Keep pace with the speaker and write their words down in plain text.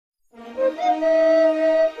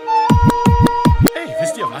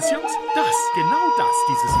Genau das,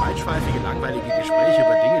 dieses weitschweifige, langweilige Gespräch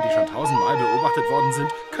über Dinge, die schon 1000-mal beobachtet worden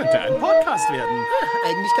sind, könnte ein Podcast werden.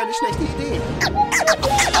 Eigentlich keine schlechte Idee.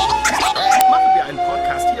 Machen wir einen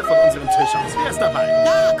Podcast hier von unserem Tisch aus. Wer ist dabei?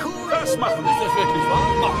 Ja, cool. Das machen wir. Ist das wirklich wahr?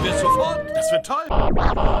 Machen wir es sofort. Das wird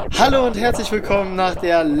toll. Hallo und herzlich willkommen nach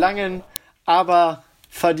der langen, aber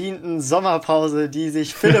verdienten Sommerpause, die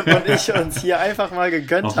sich Philipp und ich uns hier einfach mal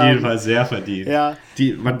gegönnt haben. Auf jeden Fall sehr verdient. Ja.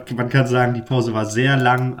 Man kann sagen, die Pause war sehr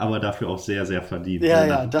lang, aber dafür auch sehr, sehr verdient.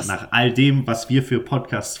 Ja, nach all dem, was wir für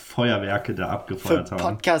Podcast-Feuerwerke da abgefeuert für haben.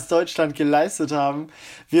 Podcast Deutschland geleistet haben.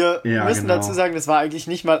 Wir müssen dazu sagen, das war eigentlich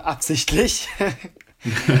nicht mal absichtlich.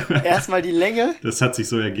 Erstmal die Länge. Das hat sich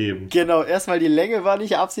so ergeben. Genau, erstmal die Länge war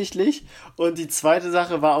nicht absichtlich. Und die zweite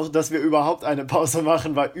Sache war auch, dass wir überhaupt eine Pause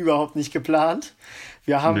machen, war überhaupt nicht geplant.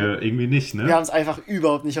 Irgendwie nicht, ne? Wir haben es einfach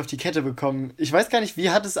überhaupt nicht auf die Kette bekommen. Ich weiß gar nicht, wie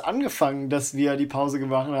hat es angefangen, dass wir die Pause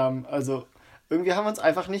gemacht haben. Also irgendwie haben wir uns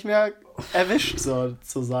einfach nicht mehr erwischt,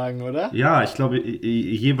 sozusagen, oder? Ja, ich glaube,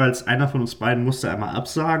 jeweils einer von uns beiden musste einmal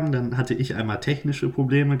absagen. Dann hatte ich einmal technische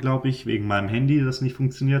Probleme, glaube ich, wegen meinem Handy, das nicht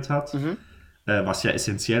funktioniert hat. Was ja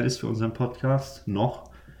essentiell ist für unseren Podcast, noch.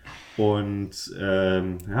 Und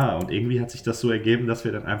und irgendwie hat sich das so ergeben, dass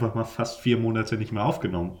wir dann einfach mal fast 4 Monate nicht mehr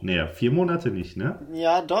aufgenommen. 4 Monate nicht, ne?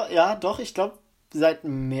 Ja, doch, ich glaube, seit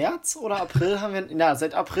März oder April haben wir,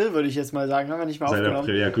 seit April würde ich jetzt mal sagen, haben wir nicht mehr aufgenommen. Seit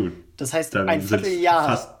April, ja gut. Das heißt, Dann ein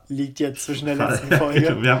Vierteljahr liegt jetzt zwischen der letzten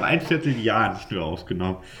Folge. Wir haben ein Vierteljahr nicht mehr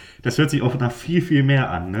aufgenommen. Das hört sich auch nach viel, viel mehr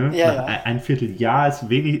an, ne? Ja. Ein Vierteljahr ist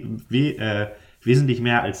wesentlich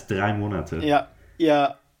mehr als 3 Monate. Ja,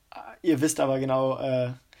 ihr wisst aber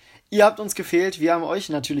genau, ihr habt uns gefehlt, wir haben euch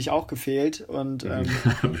natürlich auch gefehlt und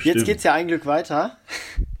jetzt geht's ja ein Glück weiter.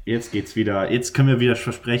 Jetzt geht's wieder, jetzt können wir wieder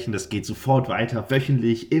versprechen, das geht sofort weiter,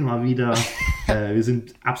 wöchentlich, immer wieder. Wir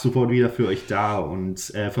sind ab sofort wieder für euch da und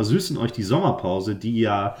versüßen euch die Sommerpause, die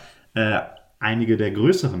ja einige der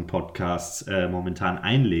größeren Podcasts momentan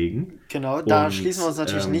einlegen. Genau, da schließen wir uns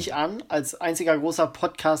natürlich nicht an. Als einziger großer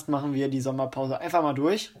Podcast machen wir die Sommerpause einfach mal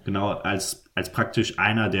durch. Genau, als praktisch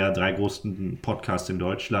einer der 3 größten Podcasts in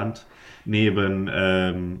Deutschland, neben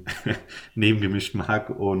gemischtem Hack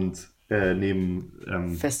und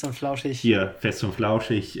neben Fest und Flauschig. Hier, Fest und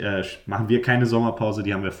Flauschig, machen wir keine Sommerpause,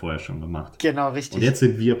 die haben wir vorher schon gemacht. Genau, richtig. Und jetzt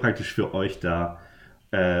sind wir praktisch für euch da,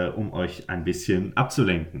 um euch ein bisschen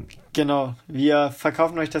abzulenken. Genau, wir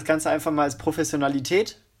verkaufen euch das Ganze einfach mal als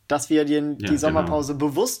Professionalität, dass wir die Sommerpause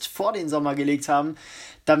bewusst vor den Sommer gelegt haben,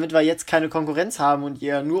 damit wir jetzt keine Konkurrenz haben und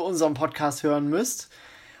ihr nur unseren Podcast hören müsst.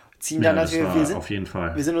 Auf jeden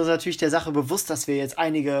Fall. Wir sind uns natürlich der Sache bewusst, dass wir jetzt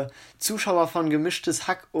einige Zuschauer von Gemischtes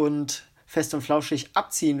Hack und Fest und Flauschig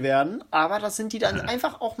abziehen werden, aber das sind die dann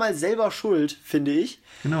einfach auch mal selber schuld, finde ich.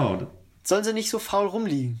 Genau. Sollen sie nicht so faul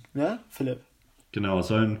rumliegen, ne, Philipp? Genau,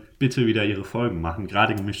 sollen bitte wieder ihre Folgen machen.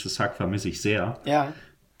 Gerade Gemischtes Hack vermisse ich sehr. Ja.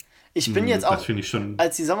 Ich bin jetzt auch, schon...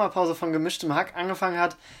 als die Sommerpause von Gemischtem Hack angefangen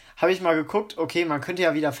hat, habe ich mal geguckt, okay, man könnte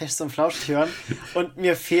ja wieder Fest und Flauschig hören und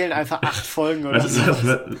mir fehlen einfach 8 Folgen oder so.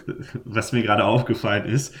 Was mir gerade aufgefallen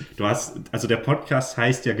ist, der Podcast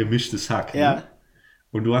heißt ja Gemischtes Hack. Ja. Ne?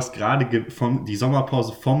 Und du hast gerade die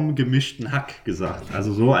Sommerpause vom gemischten Hack gesagt.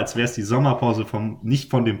 Also so, als wäre es die Sommerpause nicht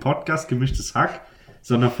von dem Podcast Gemischtes Hack,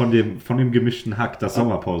 sondern von dem gemischten Hack, das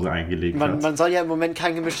Sommerpause eingelegt hat. Man soll ja im Moment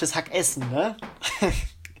kein gemischtes Hack essen, ne?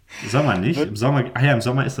 Sommer nicht? Im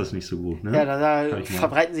Sommer ist das nicht so gut, ne? Ja, da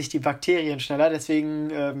verbreiten sich die Bakterien schneller,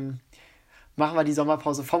 deswegen machen wir die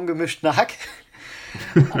Sommerpause vom gemischten Hack.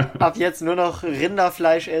 Ab jetzt nur noch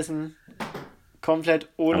Rinderfleisch essen, komplett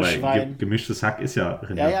ohne Schwein. Gemischtes Hack ist ja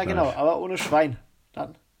Rinderfleisch. Ja, genau, aber ohne Schwein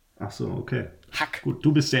dann. Ach so, okay. Hack. Gut,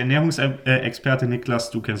 du bist der Ernährungsexperte, Niklas,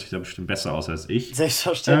 du kennst dich da bestimmt besser aus als ich.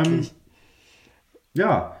 Selbstverständlich.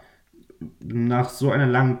 Nach so einer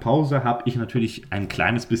langen Pause habe ich natürlich ein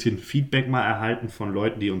kleines bisschen Feedback mal erhalten von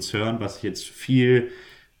Leuten, die uns hören, was sich jetzt viel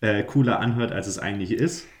cooler anhört, als es eigentlich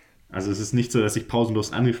ist. Also es ist nicht so, dass ich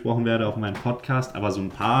pausenlos angesprochen werde auf meinem Podcast, aber so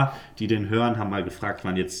ein paar, die den hören, haben mal gefragt,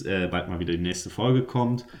 wann jetzt bald mal wieder die nächste Folge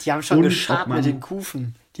kommt. Die haben schon geschart mit den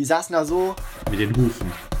Kufen. Die saßen da so... Mit den Hufen.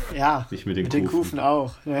 Ja, nicht mit den Kufen. Den Kufen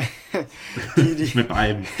auch. Nicht mit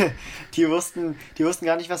beiden. Die wussten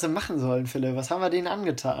gar nicht, was sie machen sollen, Philipp. Was haben wir denen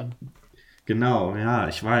angetan? Genau, ja,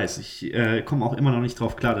 ich weiß. Ich komme auch immer noch nicht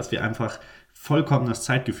drauf klar, dass wir einfach vollkommen das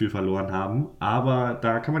Zeitgefühl verloren haben. Aber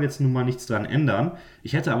da kann man jetzt nun mal nichts dran ändern.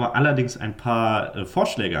 Ich hätte aber allerdings ein paar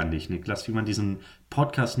Vorschläge an dich, Niklas, wie man diesen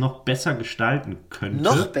Podcast noch besser gestalten könnte.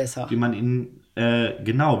 Noch besser? Wie man ihn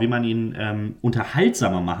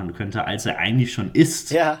unterhaltsamer machen könnte, als er eigentlich schon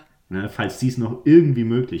ist. Ja. Ne, falls dies noch irgendwie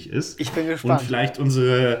möglich ist. Ich bin gespannt. Und vielleicht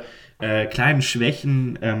unsere kleinen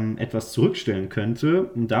Schwächen etwas zurückstellen könnte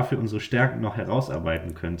und dafür unsere Stärken noch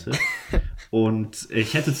herausarbeiten könnte. Und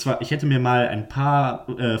ich hätte mir mal ein paar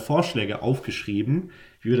Vorschläge aufgeschrieben,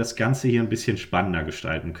 wie wir das Ganze hier ein bisschen spannender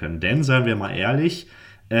gestalten können. Denn, seien wir mal ehrlich,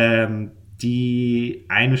 die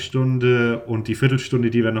 1 Stunde und die Viertelstunde,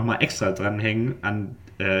 die wir nochmal extra dranhängen,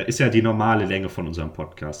 ist ja die normale Länge von unserem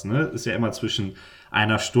Podcast. Ne? Ist ja immer zwischen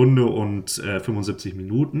 1 Stunde und 75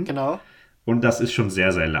 Minuten. Genau. Und das ist schon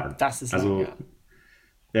sehr, sehr lang. Das ist also, lang,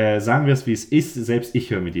 ja. Sagen wir es, wie es ist. Selbst ich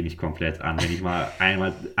höre mir die nicht komplett an, wenn ich mal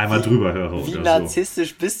einmal drüber höre oder so. Wie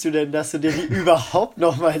narzisstisch bist du denn, dass du dir die überhaupt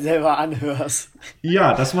nochmal selber anhörst?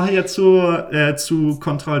 Ja, das mache ich ja zu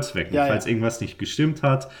Kontrollzwecken, Ja, falls irgendwas nicht gestimmt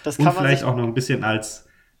hat. Das kann und man vielleicht sich auch noch ein bisschen als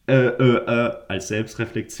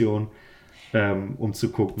Selbstreflexion, um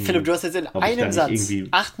zu gucken. Philipp, du hast jetzt in ob ich da einem nicht Satz irgendwie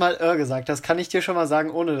 8-mal gesagt. Das kann ich dir schon mal sagen,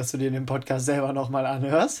 ohne dass du dir den Podcast selber nochmal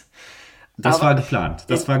anhörst. Das Aber war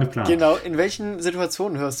geplant. Genau. In welchen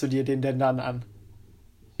Situationen hörst du dir den denn dann an?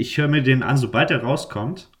 Ich höre mir den an, sobald er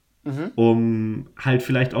rauskommt, um halt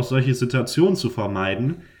vielleicht auch solche Situationen zu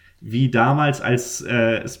vermeiden, wie damals, als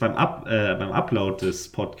es beim Upload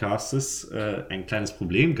des Podcastes ein kleines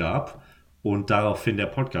Problem gab und daraufhin der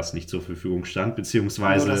Podcast nicht zur Verfügung stand,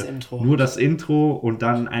 beziehungsweise nur das Intro und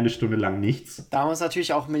dann 1 Stunde lang nichts. Da haben uns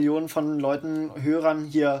natürlich auch Millionen von Leuten, Hörern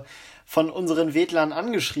hier von unseren Wedlern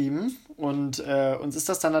angeschrieben und uns ist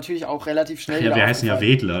das dann natürlich auch relativ schnell wieder wir heißen ja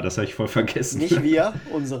aufgefallen. Wedler, das habe ich voll vergessen. Nicht wir,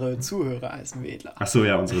 unsere Zuhörer heißen Wedler. Ach so,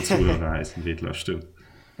 ja, unsere Zuhörer heißen Wedler, stimmt.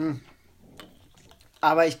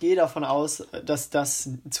 Aber ich gehe davon aus, dass das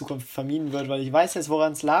in Zukunft vermieden wird, weil ich weiß jetzt,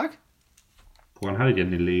 woran es lag. Woran hattet ihr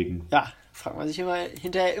denn gelegen? Ja, fragt man sich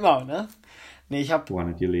hinterher immer, ne? Nee, Woran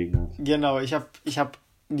hat gelegen hat? Genau, ich hab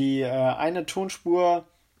die eine Tonspur,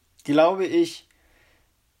 glaube ich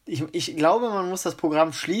glaube, man muss das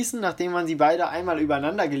Programm schließen, nachdem man sie beide einmal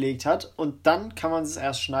übereinander gelegt hat und dann kann man es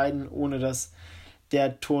erst schneiden, ohne dass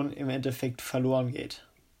der Ton im Endeffekt verloren geht.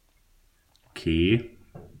 Okay.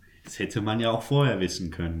 Das hätte man ja auch vorher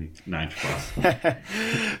wissen können. Nein, Spaß.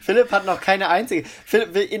 Philipp hat noch keine einzige.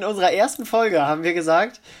 Philipp, in unserer ersten Folge haben wir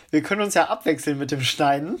gesagt, wir können uns ja abwechseln mit dem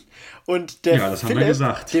Schneiden. Und das haben wir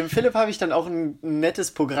gesagt. Dem Philipp habe ich dann auch ein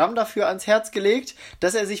nettes Programm dafür ans Herz gelegt,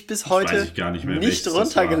 dass er sich bis heute nicht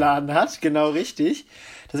runtergeladen hat. Genau, richtig.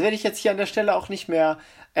 Das werde ich jetzt hier an der Stelle auch nicht mehr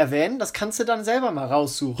erwähnen. Das kannst du dann selber mal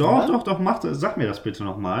raussuchen. Doch, sag mir das bitte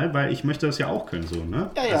nochmal, weil ich möchte das ja auch können, so,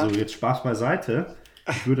 ne? Ja. Also jetzt Spaß beiseite.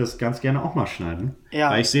 Ich würde das ganz gerne auch mal schneiden. Ja.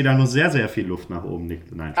 Weil ich sehe da nur sehr, sehr viel Luft nach oben.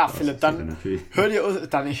 Nein, Spaß, Philipp, dann hör dir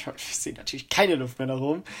dann ich sehe natürlich keine Luft mehr nach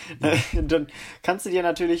oben. Dann kannst du dir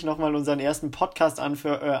natürlich nochmal unseren ersten Podcast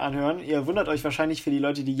anhören. Ihr wundert euch wahrscheinlich für die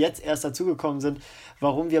Leute, die jetzt erst dazugekommen sind,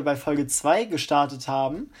 warum wir bei Folge 2 gestartet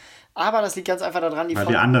haben. Aber das liegt ganz einfach daran, weil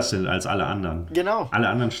wir anders sind als alle anderen. Genau. Alle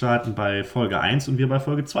anderen starten bei Folge 1 und wir bei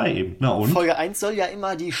Folge 2 eben. Na und? Folge 1 soll ja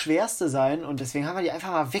immer die schwerste sein und deswegen haben wir die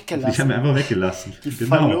einfach mal weggelassen. Die haben wir einfach weggelassen. Die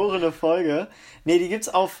verlorene Folge. Nee, die gibt's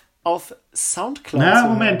auf Soundcloud. Na,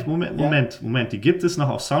 Moment. Die gibt es noch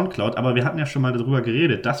auf Soundcloud, aber wir hatten ja schon mal darüber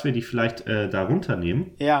geredet, dass wir die vielleicht da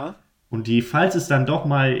runternehmen. Ja. Und falls es dann doch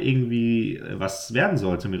mal irgendwie was werden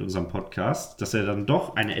sollte mit unserem Podcast, dass er dann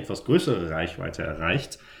doch eine etwas größere Reichweite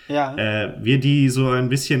erreicht, wir die so ein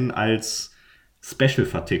bisschen als Special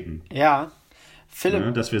verticken. Ja. Philipp.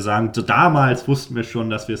 Ja, dass wir sagen, so damals wussten wir schon,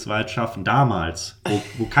 dass wir es weit schaffen. Damals,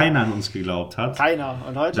 wo keiner an uns geglaubt hat. Keiner.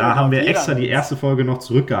 Und heute da haben wir extra die erste Folge noch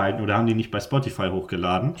zurückgehalten oder haben die nicht bei Spotify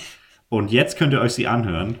hochgeladen. Und jetzt könnt ihr euch sie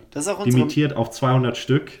anhören. Das ist auch limitiert auf 200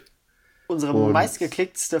 Stück. Unsere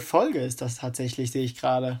meistgeklicktste Folge ist das tatsächlich, sehe ich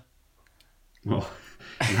gerade. Oh,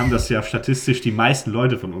 dann haben das ja statistisch die meisten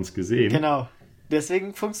Leute von uns gesehen. Genau.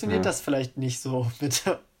 Deswegen funktioniert das vielleicht nicht so mit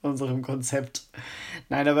unserem Konzept.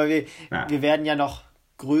 Nein, aber wir werden ja noch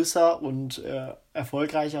größer und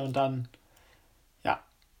erfolgreicher und dann,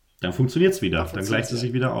 Dann funktioniert es wieder. Dann gleicht es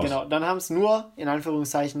sich wieder aus. Genau, dann haben es nur, in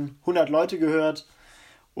Anführungszeichen, 100 Leute gehört.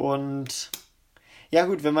 Und ja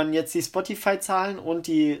gut, wenn man jetzt die Spotify-Zahlen und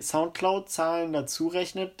die Soundcloud-Zahlen dazu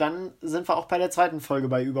rechnet, dann sind wir auch bei der zweiten Folge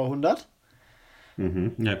bei über 100.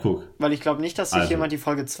 Mhm. Ja, guck. Weil ich glaube nicht, dass sich jemand die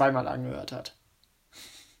Folge zweimal angehört hat.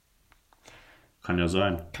 Kann ja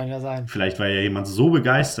sein. Vielleicht war ja jemand so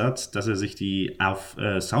begeistert, dass er sich die auf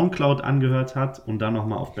Soundcloud angehört hat und dann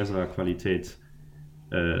nochmal auf besserer Qualität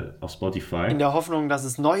auf Spotify. In der Hoffnung, dass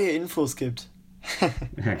es neue Infos gibt.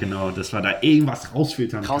 Ja, genau, dass wir da irgendwas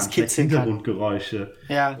rausfiltern kann. Hintergrundgeräusche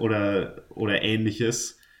oder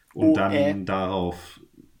Ähnliches und dann darauf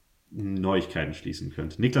Neuigkeiten schließen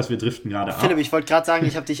könnt. Niklas, wir driften gerade ab. Philipp, ich wollte gerade sagen,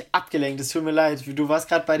 ich habe dich abgelenkt. Es tut mir leid. Du warst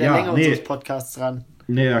gerade bei der Länge unseres Podcasts dran.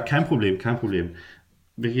 Nee, kein Problem.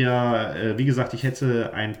 Wie gesagt, ich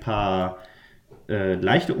hätte ein paar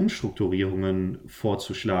leichte Umstrukturierungen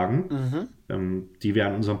vorzuschlagen, die wir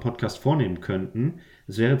an unserem Podcast vornehmen könnten.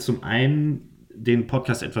 Es wäre zum einen, den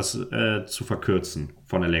Podcast etwas zu verkürzen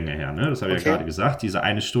von der Länge her. Ne? Das habe ich ja gerade gesagt. Diese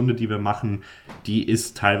 1 Stunde, die wir machen, die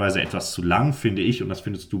ist teilweise etwas zu lang, finde ich. Und das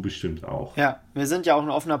findest du bestimmt auch. Ja, wir sind ja auch ein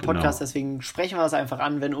offener Podcast, deswegen sprechen wir es einfach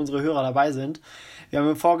an, wenn unsere Hörer dabei sind. Wir haben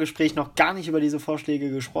im Vorgespräch noch gar nicht über diese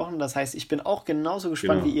Vorschläge gesprochen. Das heißt, ich bin auch genauso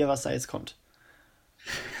gespannt wie ihr, was da jetzt kommt.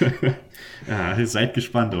 Ja, seid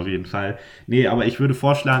gespannt auf jeden Fall. Nee, aber ich würde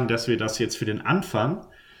vorschlagen, dass wir das jetzt für den Anfang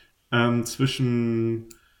zwischen...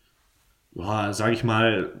 sage ich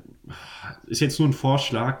mal, ist jetzt nur ein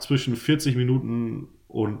Vorschlag, zwischen 40 Minuten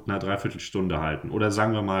und einer Dreiviertelstunde halten. Oder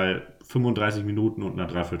sagen wir mal 35 Minuten und einer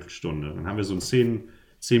Dreiviertelstunde. Dann haben wir so ein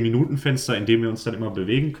 10-Minuten-Fenster, in dem wir uns dann immer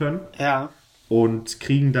bewegen können. Ja. Und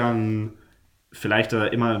kriegen dann vielleicht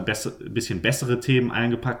immer ein bisschen bessere Themen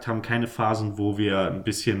eingepackt, haben keine Phasen, wo wir ein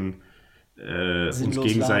bisschen uns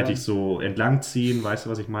gegenseitig so entlangziehen. Weißt du,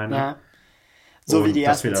 was ich meine? Ja. So und wie die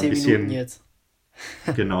ersten 10 Minuten jetzt.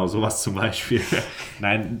 Genau, sowas zum Beispiel.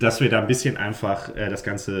 Nein, dass wir da ein bisschen einfach das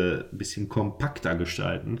Ganze ein bisschen kompakter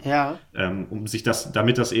gestalten. Ja.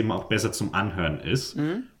 Damit das eben auch besser zum Anhören ist.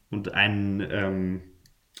 Und ein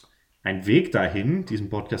Weg dahin, diesen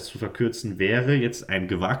Podcast zu verkürzen, wäre jetzt ein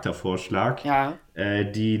gewagter Vorschlag,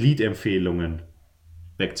 die Liedempfehlungen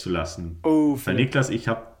wegzulassen. Oh, weil Niklas, ich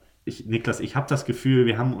habe das Gefühl,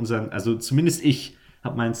 wir haben also zumindest ich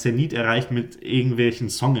habe meinen Zenit erreicht mit irgendwelchen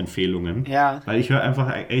Songempfehlungen. Ja. Weil ich höre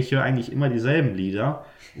eigentlich immer dieselben Lieder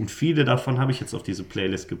und viele davon habe ich jetzt auf diese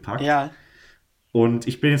Playlist gepackt. Ja. Und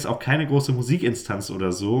ich bin jetzt auch keine große Musikinstanz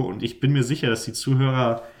oder so und ich bin mir sicher, dass die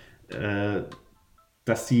Zuhörer,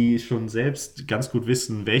 dass sie schon selbst ganz gut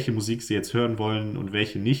wissen, welche Musik sie jetzt hören wollen und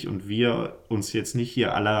welche nicht und wir uns jetzt nicht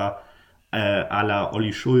hier à la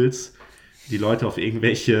Olli Schulz die Leute auf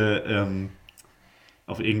irgendwelche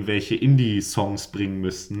Indie-Songs bringen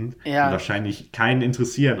müssten, die wahrscheinlich keinen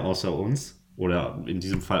interessieren außer uns oder in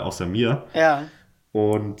diesem Fall außer mir. Ja.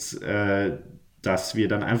 Und dass wir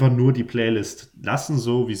dann einfach nur die Playlist lassen,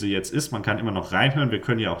 so wie sie jetzt ist. Man kann immer noch reinhören. Wir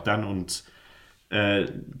können ja auch dann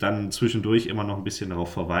zwischendurch immer noch ein bisschen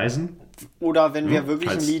darauf verweisen. Oder wenn wir wirklich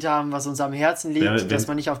ein Lied haben, was uns am Herzen liegt, dass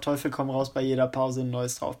man nicht auf Teufel komm raus bei jeder Pause ein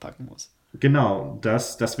neues draufpacken muss. Genau,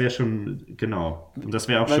 das wäre schon, genau. Und das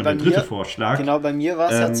wäre auch schon der dritte Vorschlag. Genau, bei mir war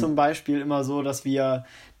es ja zum Beispiel immer so, dass wir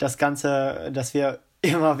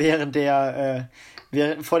immer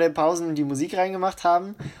vor den Pausen die Musik reingemacht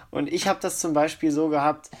haben. Und ich habe das zum Beispiel so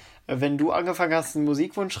gehabt, wenn du angefangen hast, einen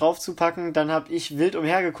Musikwunsch raufzupacken, dann habe ich wild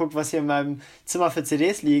umhergeguckt, was hier in meinem Zimmer für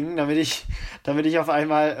CDs liegen, damit ich auf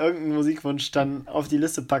einmal irgendeinen Musikwunsch dann auf die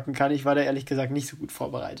Liste packen kann. Ich war da ehrlich gesagt nicht so gut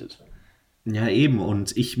vorbereitet. Ja, eben.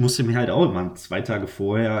 Und ich musste mir halt auch immer 2 Tage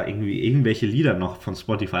vorher irgendwie irgendwelche Lieder noch von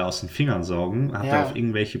Spotify aus den Fingern saugen. Hab da auf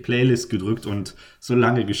irgendwelche Playlists gedrückt und so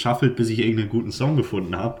lange geschaffelt, bis ich irgendeinen guten Song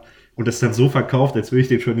gefunden habe. Und das dann so verkauft, als würde ich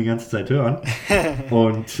den schon die ganze Zeit hören.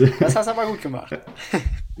 Und das hast du aber gut gemacht.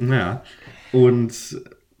 Ja. Und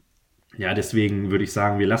ja, deswegen würde ich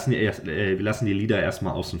sagen, wir lassen die Lieder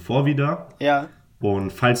erstmal außen vor wieder. Ja.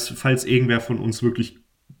 Und falls irgendwer von uns wirklich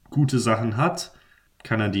gute Sachen hat,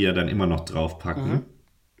 kann er die ja dann immer noch draufpacken.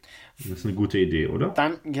 Das ist eine gute Idee, oder?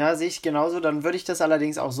 Dann, ja, sehe ich genauso. Dann würde ich das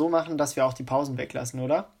allerdings auch so machen, dass wir auch die Pausen weglassen,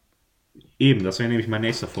 oder? Eben, das wäre nämlich mein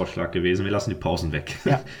nächster Vorschlag gewesen. Wir lassen die Pausen weg.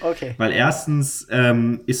 Ja, okay. Weil erstens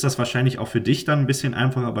ist das wahrscheinlich auch für dich dann ein bisschen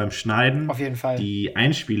einfacher beim Schneiden. Auf jeden Fall. Die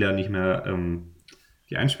Einspieler nicht mehr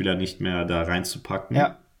da reinzupacken.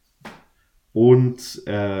 Ja. Und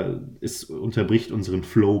es unterbricht unseren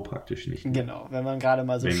Flow praktisch nicht mehr. Genau, wenn man gerade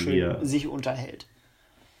mal so schön sich unterhält.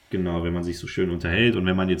 Genau, wenn man sich so schön unterhält und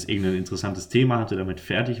wenn man jetzt irgendein interessantes Thema hatte, damit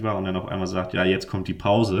fertig war und dann auf einmal sagt, ja, jetzt kommt die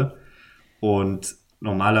Pause. Und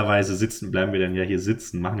normalerweise bleiben wir dann ja hier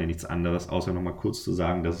sitzen, machen ja nichts anderes, außer nochmal kurz zu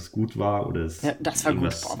sagen, dass es gut war oder es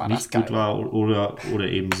nicht gut war oder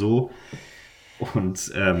eben so.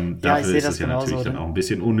 Und dafür ist es ja natürlich dann auch ein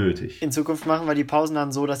bisschen unnötig. In Zukunft machen wir die Pausen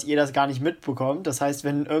dann so, dass ihr das gar nicht mitbekommt. Das heißt,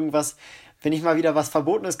 wenn ich mal wieder was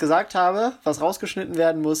Verbotenes gesagt habe, was rausgeschnitten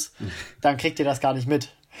werden muss, dann kriegt ihr das gar nicht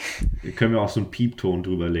mit. Hier können wir auch so einen Piepton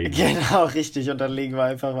drüber legen. Genau, richtig. Und dann legen wir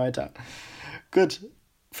einfach weiter. Gut,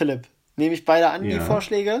 Philipp, nehme ich beide an, die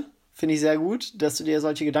Vorschläge. Finde ich sehr gut, dass du dir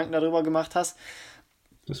solche Gedanken darüber gemacht hast.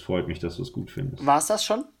 Das freut mich, dass du es gut findest. War es das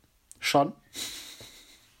schon? Schon?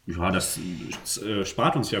 Ja, das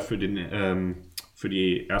spart uns ja für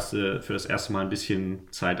das erste Mal ein bisschen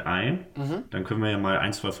Zeit ein. Dann können wir ja mal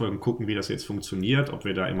 1-2 Folgen gucken, wie das jetzt funktioniert, ob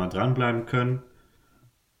wir da immer dranbleiben können.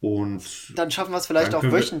 Und dann schaffen wir es vielleicht auch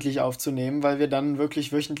wöchentlich aufzunehmen, weil wir dann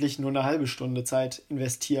wirklich wöchentlich nur eine halbe Stunde Zeit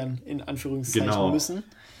investieren, in Anführungszeichen müssen.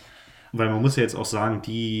 weil man muss ja jetzt auch sagen,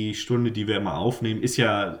 die Stunde, die wir immer aufnehmen, ist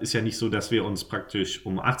ja nicht so, dass wir uns praktisch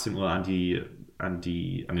um 18 Uhr an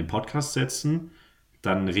den Podcast setzen,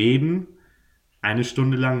 dann reden, eine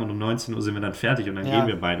Stunde lang und um 19 Uhr sind wir dann fertig und dann gehen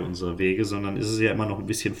wir beide unsere Wege, sondern ist es ja immer noch ein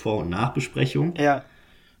bisschen Vor- und Nachbesprechung. Ja.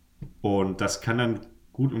 Und das kann dann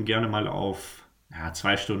gut und gerne mal auf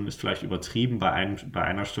 2 Stunden ist vielleicht übertrieben bei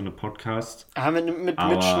einer Stunde Podcast. Mit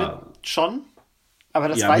Schnitt schon? Aber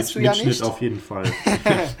das ja, weißt du ja nicht. Mit Schnitt auf jeden Fall.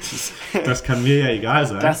 das kann mir ja egal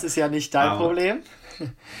sein. Das ist ja nicht dein Problem.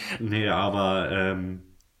 Nee, aber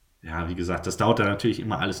wie gesagt, das dauert dann natürlich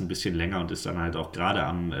immer alles ein bisschen länger und ist dann halt auch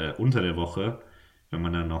gerade unter der Woche, wenn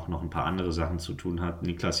man dann noch ein paar andere Sachen zu tun hat.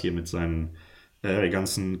 Niklas hier mit seinen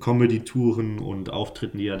ganzen Comedy-Touren und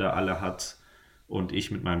Auftritten, die er da alle hat. Und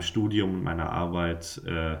ich mit meinem Studium und meiner Arbeit,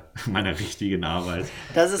 meiner richtigen Arbeit.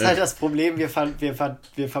 Das ist halt das Problem, wir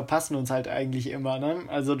verpassen uns halt eigentlich immer, ne?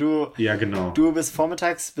 Also du bist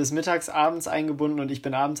vormittags bis mittags abends eingebunden und ich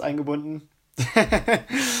bin abends eingebunden.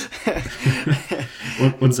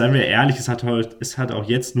 und seien wir ehrlich, es hat auch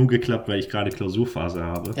jetzt nur geklappt, weil ich gerade Klausurphase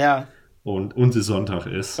habe. Ja. Und es Sonntag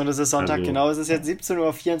ist. Und es ist Sonntag, genau. Es ist jetzt 17:24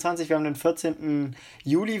 Uhr, wir haben den 14.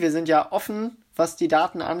 Juli. Wir sind ja offen, was die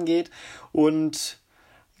Daten angeht. Und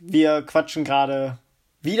wir quatschen gerade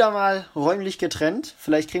wieder mal räumlich getrennt.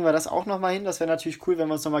 Vielleicht kriegen wir das auch nochmal hin. Das wäre natürlich cool, wenn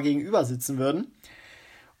wir uns nochmal gegenüber sitzen würden.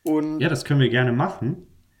 Und ja, das können wir gerne machen.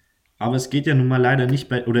 Aber es geht ja nun mal leider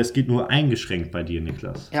nicht es geht nur eingeschränkt bei dir,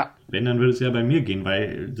 Niklas. Ja. Wenn, dann würde es ja bei mir gehen,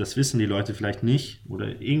 weil das wissen die Leute vielleicht nicht.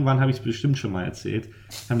 Oder irgendwann habe ich es bestimmt schon mal erzählt.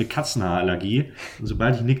 Ich habe eine Katzenhaarallergie. Und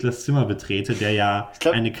sobald ich Niklas Zimmer betrete, der ja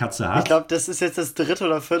eine Katze hat. Ich glaube, das ist jetzt das 3.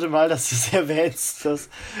 oder 4. Mal, dass du es erwähnst. Das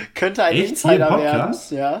könnte ein Insider werden.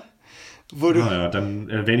 Ja. Dann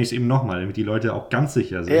erwähne ich es eben nochmal, damit die Leute auch ganz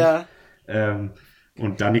sicher sind. Ja.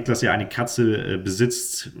 Und da Niklas ja eine Katze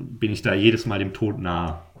besitzt, bin ich da jedes Mal dem Tod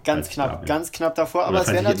nahe. Ganz knapp davor. Aber es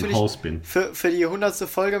wäre natürlich für die 100.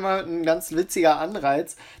 Folge mal ein ganz witziger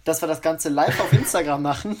Anreiz, dass wir das Ganze live auf Instagram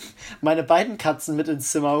machen, meine beiden Katzen mit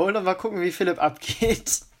ins Zimmer holen und mal gucken, wie Philipp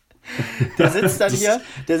abgeht. Der sitzt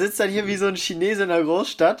dann hier wie so ein Chinese in der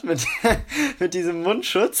Großstadt mit diesem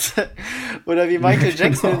Mundschutz oder wie Michael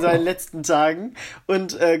Jackson in seinen letzten Tagen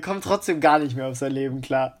und kommt trotzdem gar nicht mehr auf sein Leben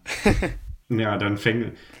klar. Ja,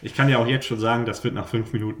 ich kann ja auch jetzt schon sagen, das wird nach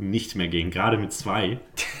 5 Minuten nicht mehr gehen, gerade mit 2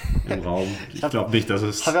 im Raum. Ich glaube nicht, dass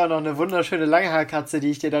es... Ich habe ja auch noch eine wunderschöne Langhaarkatze,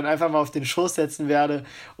 die ich dir dann einfach mal auf den Schoß setzen werde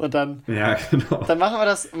und dann... Ja, genau. Dann machen wir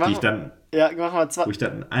das... machen wir 2... Wo ich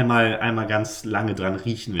dann einmal ganz lange dran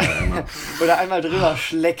riechen werde. Oder einmal drüber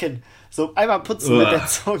schlecken. So einmal putzen mit der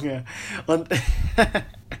Zunge. Und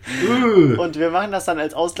wir machen das dann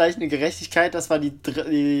als ausgleichende Gerechtigkeit. Das war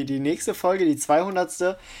die nächste Folge, die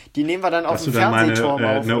 200. Die nehmen wir dann auf dem Fernsehturm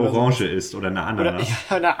auf. Eine Orange ist oder eine Ananas.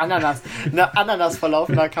 Eine Ananas. Eine Ananas vor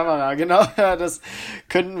laufender Kamera. Genau, ja, das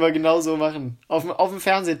könnten wir genauso machen. Auf dem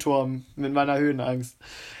Fernsehturm mit meiner Höhenangst.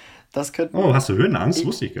 Das könnten wir. Oh, hast du Höhenangst?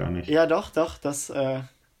 Wusste ich gar nicht. Ja, doch. Das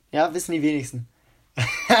wissen die wenigsten.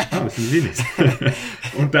 Wissen die wenigsten.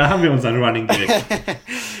 Und da haben wir unseren Running Gag.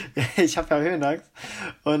 Ich habe ja Höhenangst.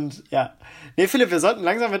 Und ja. Nee, Philipp, wir sollten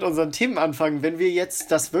langsam mit unseren Themen anfangen. Wenn wir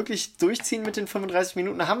jetzt das wirklich durchziehen mit den 35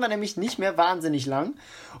 Minuten, haben wir nämlich nicht mehr wahnsinnig lang.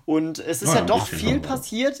 Und es ist ja doch viel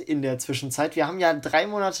passiert in der Zwischenzeit. Wir haben ja 3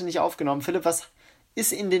 Monate nicht aufgenommen. Philipp, was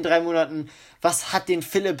ist in den 3 Monaten, was hat den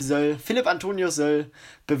Phillip Antonius Söll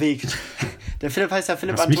bewegt? Der Philipp heißt ja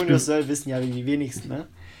Philipp Antonius Söll, wissen ja die wenigsten, ne?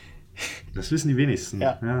 Das wissen die wenigsten,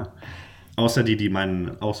 ja. Außer die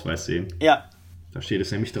meinen Ausweis sehen. Ja. Da steht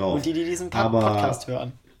es nämlich drauf. Und die diesen Podcast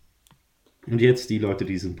hören. Und jetzt die Leute,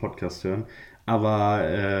 die diesen Podcast hören.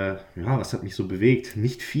 Aber, was hat mich so bewegt?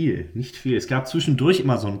 Nicht viel. Es gab zwischendurch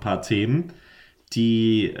immer so ein paar Themen,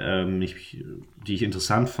 die ich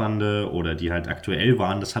interessant fand oder die halt aktuell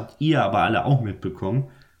waren. Das habt ihr aber alle auch mitbekommen.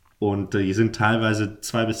 Und die sind teilweise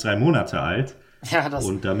 2 bis 3 Monate alt. Ja,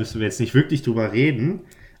 und da müssen wir jetzt nicht wirklich drüber reden.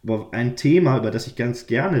 Aber ein Thema, über das ich ganz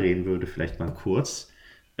gerne reden würde, vielleicht mal kurz.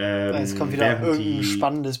 Es kommt wieder irgendein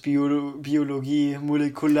spannendes Biologie,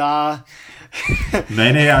 Molekular.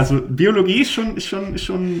 Nee, also Biologie ist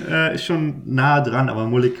schon nah dran, aber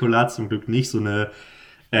molekular zum Glück nicht. So eine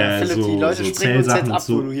Philipp, die Leute springen uns jetzt ab,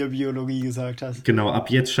 so, wo du hier Biologie gesagt hast. Genau, ab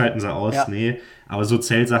jetzt schalten sie aus. Ja. Nee, aber so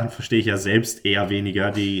Zellsachen verstehe ich ja selbst eher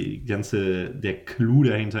weniger. Der Clou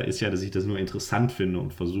dahinter ist ja, dass ich das nur interessant finde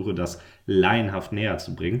und versuche, das laienhaft näher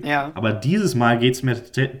zu bringen. Ja. Aber dieses Mal geht es mir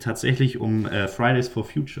tatsächlich um Fridays for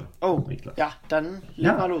Future. Oh, ja, dann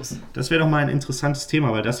leg mal los. Das wäre doch mal ein interessantes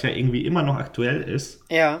Thema, weil das ja irgendwie immer noch aktuell ist.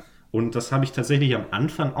 Ja. Und das habe ich tatsächlich am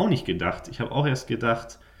Anfang auch nicht gedacht. Ich habe auch erst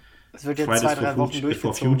gedacht, Es wird jetzt Fridays 2-3 Wochen for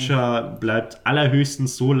durchgezogen. Future bleibt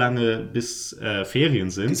allerhöchstens so lange, bis Ferien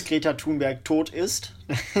sind. Bis Greta Thunberg tot ist.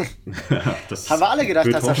 Das Haben wir alle gedacht,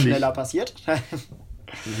 wird dass das hoffentlich- schneller passiert?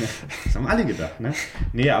 Das haben alle gedacht, ne?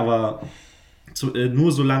 Nee, aber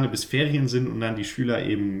nur so lange, bis Ferien sind und dann die Schüler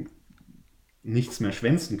eben nichts mehr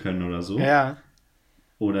schwänzen können oder so. Ja.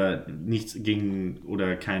 Oder nichts gegen,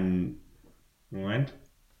 oder kein, Moment.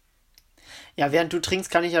 Ja, während du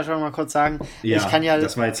trinkst, kann ich ja schon mal kurz sagen, Ja, ich kann ja...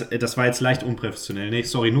 das war jetzt leicht unprofessionell. Nee,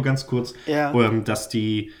 sorry, nur ganz kurz, Ja. dass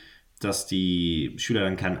die Schüler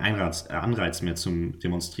dann keinen Anreiz mehr zum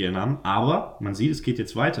Demonstrieren haben. Aber man sieht, es geht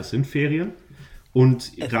jetzt weiter, es sind Ferien.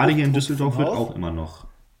 Und gerade hier in Obst im Düsseldorf wird Haus. auch immer noch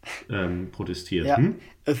protestiert. Ja,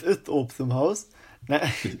 es ist Obst im Haus. Ne?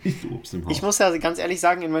 Es ist Obst im Haus. Ich muss ja ganz ehrlich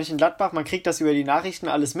sagen, in Mönchengladbach, man kriegt das über die Nachrichten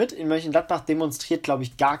alles mit. In Mönchengladbach demonstriert, glaube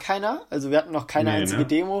ich, gar keiner. Also wir hatten noch keine Nee, einzige ne?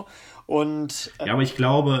 Demo. Und Ja, aber ich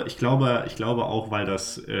glaube auch, weil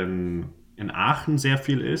das in Aachen sehr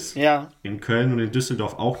viel ist, ja, in Köln und in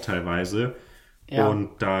Düsseldorf auch teilweise. Ja.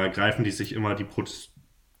 Und da greifen die sich immer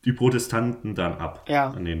die Protestanten dann ab Ja.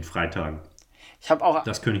 an den Freitagen. ich habe auch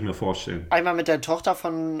Das könnte ich mir vorstellen. einmal mit der Tochter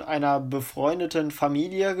von einer befreundeten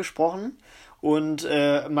Familie gesprochen und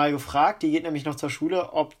mal gefragt, die geht nämlich noch zur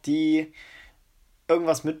Schule, ob die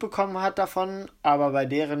irgendwas mitbekommen hat davon, aber bei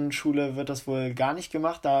deren Schule wird das wohl gar nicht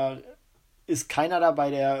gemacht. Da ist keiner dabei,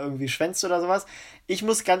 der irgendwie schwänzt oder sowas. Ich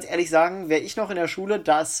muss ganz ehrlich sagen, wäre ich noch in der Schule,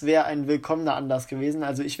 das wäre ein willkommener Anlass gewesen.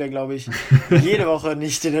 Also ich wäre, glaube ich, jede Woche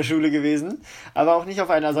nicht in der Schule gewesen, aber auch nicht auf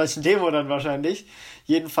einer solchen Demo dann wahrscheinlich.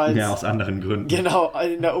 Jedenfalls, Ja, aus anderen Gründen. genau,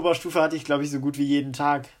 in der Oberstufe hatte ich, glaube ich, so gut wie jeden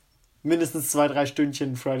Tag mindestens 2-3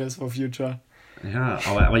 Stündchen Fridays for Future. Ja,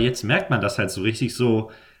 aber jetzt merkt man das halt so richtig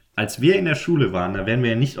so, als wir in der Schule waren, da wären wir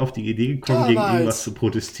ja nicht auf die Idee gekommen, gegen Damals. irgendwas zu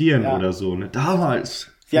protestieren Ja. oder so. Ne?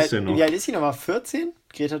 Damals. Wie Wisst ihr noch? alt ist sie nochmal? 14?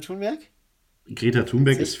 Greta Thunberg? Greta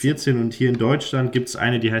Thunberg ist 16. 14 und hier in Deutschland gibt es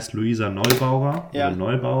eine, die heißt Luisa Neubauer Ja. oder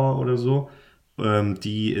Neubauer oder so.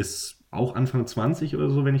 Die ist auch Anfang 20 oder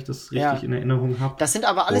so, wenn ich das richtig Ja. in Erinnerung habe. Das sind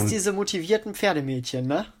aber alles Und- diese motivierten Pferdemädchen,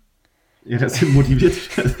 ne? Ja, das sind motiviert.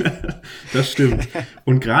 Das stimmt.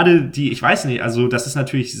 Und gerade die, ich weiß nicht, also das ist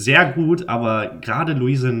natürlich sehr gut, aber gerade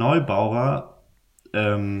Luise Neubauer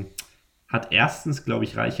hat erstens, glaube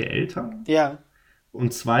ich, reiche Eltern Ja.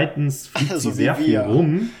 und zweitens fliegt So sie wie sehr viel wir.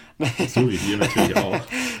 rum. So wie wir natürlich auch.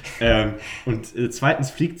 Und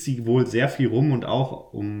zweitens fliegt sie wohl sehr viel rum und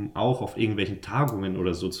auch, um auch auf irgendwelchen Tagungen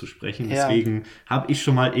oder so zu sprechen. Ja. Deswegen habe ich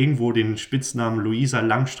schon mal irgendwo den Spitznamen Luisa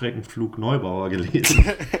Langstreckenflug Neubauer gelesen.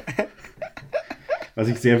 Was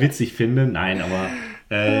ich sehr witzig finde. Nein, aber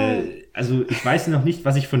also ich weiß noch nicht,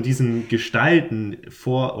 was ich von diesen Gestalten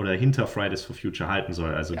vor oder hinter Fridays for Future halten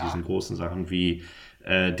soll. Also diesen großen Sachen wie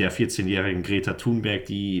der 14-jährigen Greta Thunberg,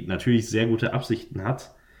 die natürlich sehr gute Absichten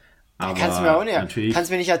hat. Aber Kannst du mir auch nicht, natürlich kannst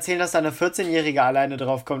mir nicht erzählen, dass da eine 14-Jährige alleine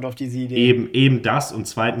drauf kommt auf diese Idee. eben das. Und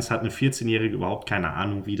zweitens hat eine 14-Jährige überhaupt keine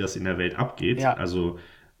Ahnung, wie das in der Welt abgeht. Ja. Also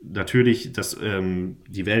natürlich,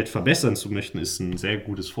 die Welt verbessern zu möchten, ist ein sehr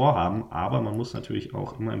gutes Vorhaben, aber man muss natürlich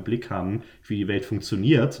auch immer im Blick haben, wie die Welt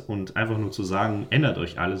funktioniert und einfach nur zu sagen, ändert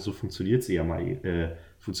euch alles, so funktioniert sie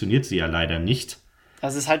ja leider nicht.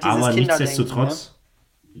 Das ist halt dieses Aber Kinderdenken. nichtsdestotrotz,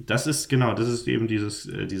 das ist eben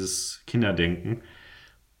dieses Kinderdenken.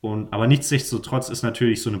 Aber nichtsdestotrotz ist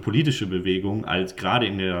natürlich so eine politische Bewegung als gerade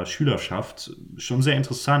in der Schülerschaft schon sehr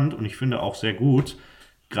interessant und ich finde auch sehr gut,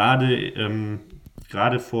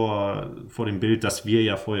 gerade vor dem Bild, dass wir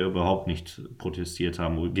ja vorher überhaupt nicht protestiert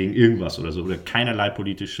haben gegen irgendwas oder so oder keinerlei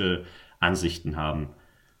politische Ansichten haben.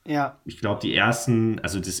 Ja. Ich glaube, das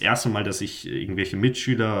erste Mal, dass sich irgendwelche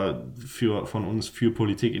Mitschüler von uns für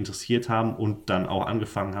Politik interessiert haben und dann auch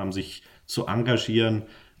angefangen haben, sich zu engagieren,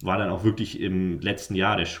 war dann auch wirklich im letzten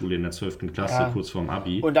Jahr der Schule in der 12. Klasse, Ja. kurz vorm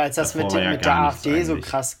Abi. Und als das Davor mit war ja der gar nichts AfD so eigentlich.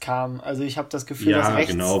 krass kam, also ich habe das Gefühl, dass Ja,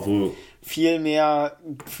 rechts genau, viel mehr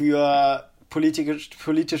für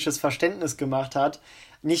politisches Verständnis gemacht hat.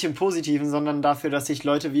 Nicht im Positiven, sondern dafür, dass sich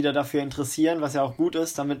Leute wieder dafür interessieren, was ja auch gut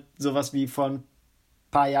ist, damit sowas wie vor ein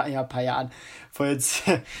paar Jahren, vor jetzt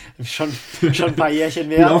schon ein paar Jährchen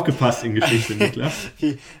gut mehr, aufgepasst in Geschichte, Niklas.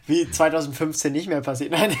 wie 2015 nicht mehr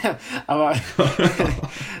passiert. Nein, aber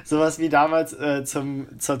sowas wie damals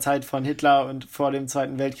zur Zeit von Hitler und vor dem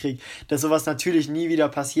Zweiten Weltkrieg, dass sowas natürlich nie wieder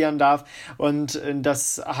passieren darf. Und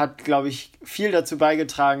das hat, glaube ich, viel dazu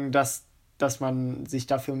beigetragen, dass man sich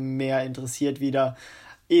dafür mehr interessiert, wieder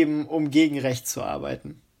eben um gegen rechts zu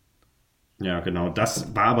arbeiten. Ja, genau.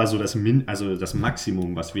 Das war aber so das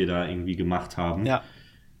Maximum, was wir da irgendwie gemacht haben. Ja.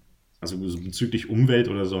 Also bezüglich Umwelt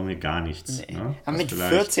oder so haben wir gar nichts. Nee. Ne? Ja,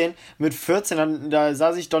 mit 14, da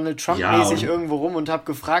saß ich Donald Trump-mäßig irgendwo rum und habe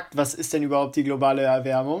gefragt, was ist denn überhaupt die globale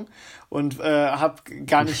Erwärmung? Und habe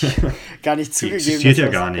gar nicht zugegeben. Existiert ja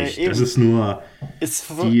gar nicht. Das ist nur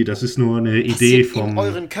eine Idee in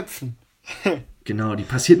euren Köpfen. Genau, die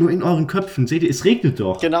passiert nur in euren Köpfen. Seht ihr, es regnet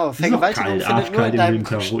doch. Genau, Vergewaltigung findet nur in deinem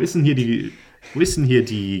Kopf. Wo ist denn hier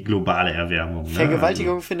die globale Erwärmung?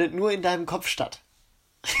 Vergewaltigung findet nur in deinem Kopf statt.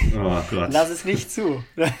 Oh Gott. Lass es nicht zu.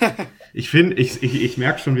 Ich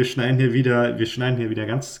merke schon, wir schneiden hier wieder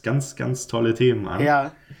ganz, ganz, ganz tolle Themen an.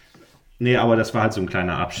 Ja. Nee, aber das war halt so ein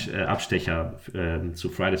kleiner Abstecher zu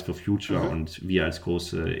Fridays for Future und wir als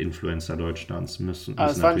große Influencer Deutschlands müssen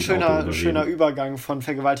Aber es war ein schöner Übergang von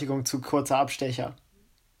Vergewaltigung zu kurzer Abstecher.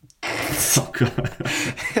 Oh Gott.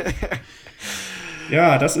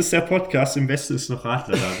 Ja, das ist der Podcast Im Westen ist noch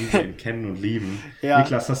Radler da, wie wir ihn kennen und lieben. Ja.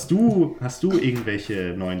 Niklas, hast du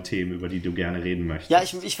irgendwelche neuen Themen, über die du gerne reden möchtest? Ja,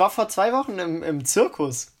 ich war vor 2 Wochen im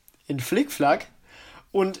Zirkus in Flickflack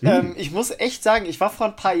und ich muss echt sagen, ich war vor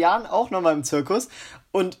ein paar Jahren auch nochmal im Zirkus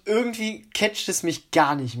und irgendwie catcht es mich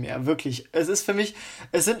gar nicht mehr, wirklich. Es ist für mich,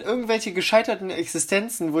 es sind irgendwelche gescheiterten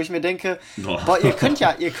Existenzen, wo ich mir denke, boah, ihr könnt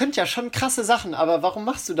ja schon krasse Sachen, aber warum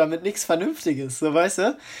machst du damit nichts Vernünftiges, so, weißt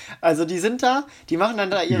du? Also die sind da, die machen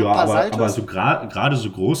dann da ihre paar Saltos. Aber so gerade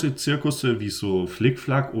so große Zirkusse wie so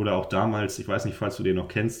Flickflack oder auch damals, ich weiß nicht, falls du den noch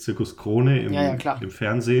kennst, Zirkus Krone im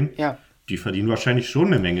Fernsehen. Ja. Die verdienen wahrscheinlich schon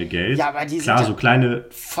eine Menge Geld. Ja, aber die sind ja so kleine,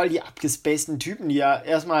 voll die abgespaceden Typen, die ja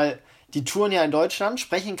erstmal, die touren ja in Deutschland,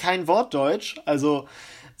 sprechen kein Wort Deutsch, also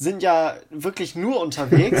sind ja wirklich nur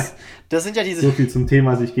unterwegs. Das sind ja diese... So viel zum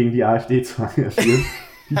Thema, sich gegen die AfD zu engagieren.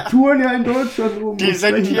 Die touren ja in Deutschland rum. Die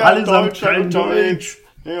sind hier in Deutschland unterwegs.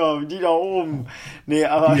 Ja, die da oben. Nee,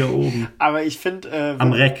 aber... Die da oben. Aber ich finde...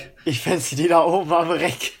 am Reck. Ich finde die da oben am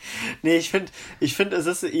Reck. Nee, ich finde, es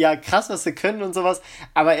ist ja krass, was sie können und sowas.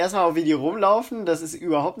 Aber erstmal auch, wie die rumlaufen, das ist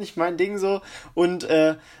überhaupt nicht mein Ding so. Und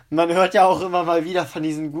man hört ja auch immer mal wieder von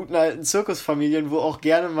diesen guten alten Zirkusfamilien, wo auch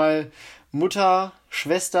gerne mal Mutter,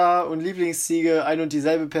 Schwester und Lieblingsziege ein und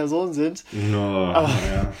dieselbe Person sind. No,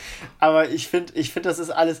 aber ich finde, das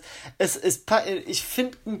ist alles, ich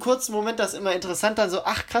finde einen kurzen Moment das immer interessant, dann so,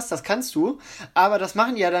 ach krass, das kannst du, aber das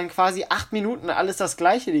machen die ja dann quasi 8 Minuten alles das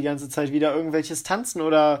Gleiche die ganze Zeit wieder, irgendwelches Tanzen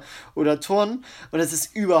oder Turnen und es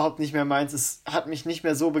ist überhaupt nicht mehr meins, es hat mich nicht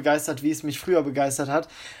mehr so begeistert, wie es mich früher begeistert hat.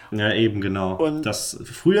 Ja, eben, genau. Und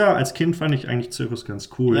früher als Kind fand ich eigentlich Zirkus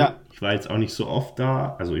ganz cool. Ja. Ich war jetzt auch nicht so oft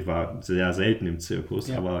da, also ich war sehr selten im Zirkus,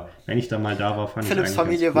 aber wenn ich da mal da war, fand ich eigentlich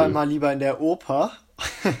Familie ganz cool. war mal lieber in der Oper.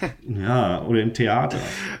 Ja, oder im Theater.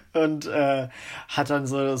 Und hat dann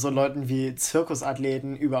so Leuten wie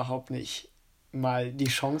Zirkusathleten überhaupt nicht mal die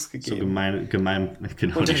Chance gegeben. So gemein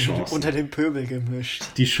genau, die Chance. Unter dem Pöbel gemischt.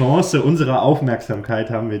 Die Chance unserer Aufmerksamkeit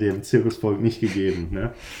haben wir dem Zirkusvolk nicht gegeben,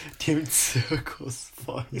 ne? Dem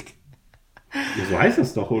Zirkusvolk. Ja, so heißt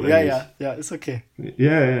es doch, oder nicht? Ja, ist okay.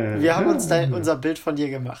 Ja. Wir haben uns unser Bild von dir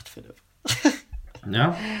gemacht, Philipp.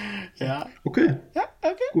 Ja? Ja. Okay. Ja,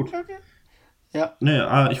 okay. Gut. Okay. Ja.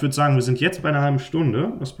 Naja, ich würde sagen, wir sind jetzt bei einer halben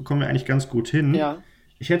Stunde. Das bekommen wir eigentlich ganz gut hin. Ja.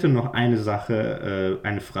 Ich hätte noch eine Sache,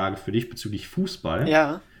 eine Frage für dich bezüglich Fußball.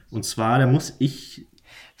 Ja. Und zwar, da muss ich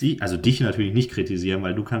dich natürlich nicht kritisieren,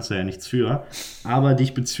 weil du kannst da ja nichts für, aber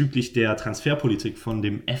dich bezüglich der Transferpolitik von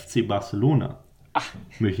dem FC Barcelona.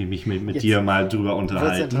 Möchte ich mich mit dir mal drüber unterhalten.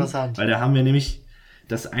 Das ist interessant. Weil da haben wir nämlich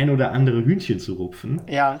das ein oder andere Hühnchen zu rupfen.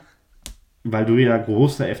 Ja. Weil du ja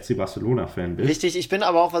großer FC Barcelona-Fan bist. Richtig, ich bin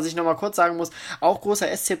aber auch, was ich nochmal kurz sagen muss, auch großer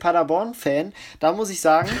SC Paderborn-Fan. Da muss ich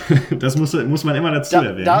sagen... Das muss man immer dazu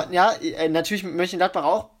erwähnen. Natürlich Mönchengladbach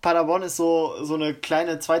auch. Paderborn ist so eine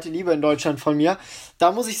kleine zweite Liebe in Deutschland von mir.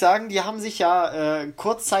 Da muss ich sagen, die haben sich ja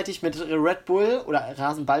kurzzeitig mit Red Bull oder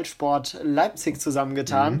Rasenballsport Leipzig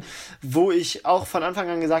zusammengetan, wo ich auch von Anfang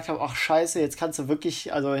an gesagt habe, ach scheiße, jetzt kannst du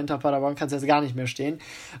wirklich, also hinter Paderborn kannst du jetzt gar nicht mehr stehen.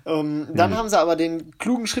 Dann haben sie aber den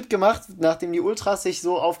klugen Schritt gemacht, nachdem die Ultras sich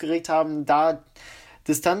so aufgeregt haben, da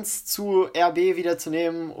Distanz zu RB wieder zu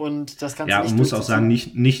nehmen und das Ganze nicht man muss auch sagen,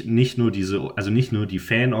 nicht nur die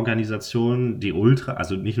Fanorganisation, die Ultras,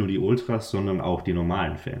 also nicht nur die Ultras, sondern auch die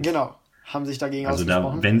normalen Fans. Genau, haben sich dagegen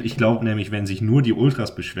ausgesprochen. Ich glaube nämlich, wenn sich nur die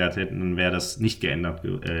Ultras beschwert hätten, dann wäre das nicht geändert,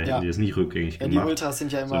 hätten die das nicht rückgängig gemacht. Die Ultras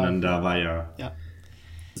sind ja immer... Sondern da war ja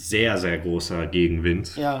sehr, sehr großer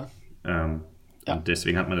Gegenwind. Ja. Und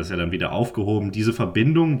deswegen hat man das ja dann wieder aufgehoben. Diese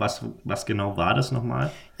Verbindung, was genau war das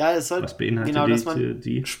nochmal? Ja, es soll, was beinhaltet genau, dass man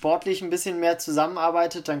sportlich ein bisschen mehr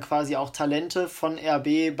zusammenarbeitet, dann quasi auch Talente von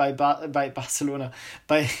RB bei Barcelona,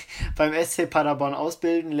 beim SC Paderborn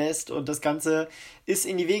ausbilden lässt und das Ganze ist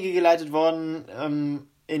in die Wege geleitet worden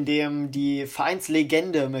in dem die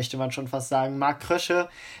Vereinslegende, möchte man schon fast sagen, Marc Krösche,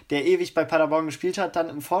 der ewig bei Paderborn gespielt hat, dann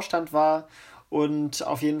im Vorstand war und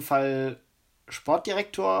auf jeden Fall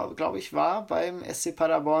Sportdirektor, glaube ich, war beim SC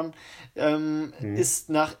Paderborn, ist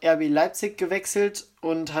nach RB Leipzig gewechselt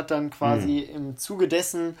und hat dann quasi im Zuge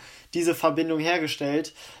dessen diese Verbindung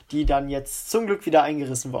hergestellt, die dann jetzt zum Glück wieder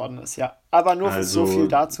eingerissen worden ist. Ja, aber nur so viel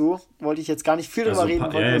dazu. Wollte ich jetzt gar nicht viel drüber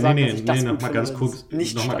reden, wollte nur sagen, dass ich das gut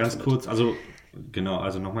finde,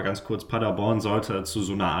 noch mal ganz kurz, Paderborn sollte zu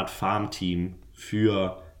so einer Art Farmteam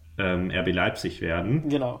für RB Leipzig werden.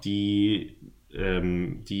 Genau.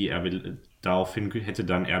 Daraufhin hätte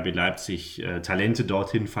dann RB Leipzig Talente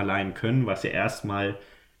dorthin verleihen können, was ja erstmal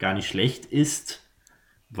gar nicht schlecht ist,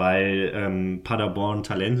 weil Paderborn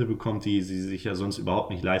Talente bekommt, die sie sich ja sonst überhaupt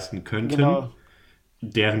nicht leisten könnten, genau,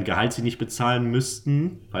 deren Gehalt sie nicht bezahlen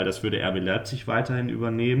müssten, weil das würde RB Leipzig weiterhin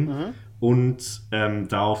übernehmen und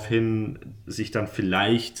daraufhin sich dann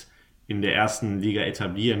vielleicht in der ersten Liga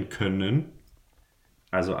etablieren können.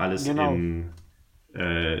 Also alles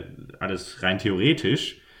alles rein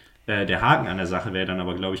theoretisch. Der Haken an der Sache wäre dann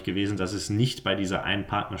aber, glaube ich, gewesen, dass es nicht bei dieser einen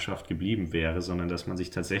Partnerschaft geblieben wäre, sondern dass man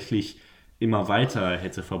sich tatsächlich immer weiter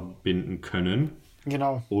hätte verbinden können.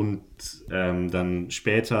 Genau. Und dann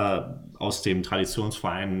später aus dem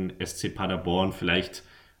Traditionsverein SC Paderborn vielleicht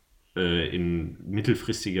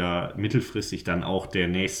mittelfristig dann auch der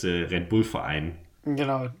nächste Red Bull-Verein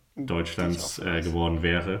Deutschlands geworden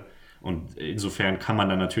wäre. Und insofern kann man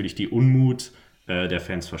dann natürlich die Unmut der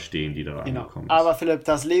Fans verstehen, die da angekommen ist. Aber Philipp,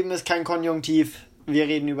 das Leben ist kein Konjunktiv. Wir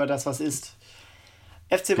reden über das, was ist.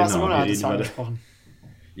 FC Barcelona hat es angesprochen.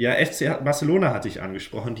 Ja, FC Barcelona hatte ich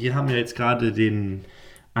angesprochen. Die haben ja jetzt gerade den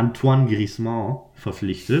Antoine Griezmann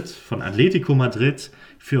verpflichtet von Atletico Madrid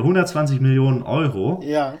für 120 Millionen Euro.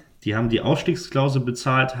 Ja. Die haben die Ausstiegsklausel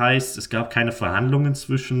bezahlt, heißt, es gab keine Verhandlungen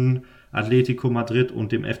zwischen Atletico Madrid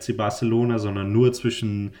und dem FC Barcelona, sondern nur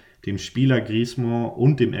zwischen dem Spieler Griezmann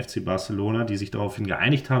und dem FC Barcelona, die sich daraufhin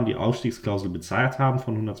geeinigt haben, die Ausstiegsklausel bezahlt haben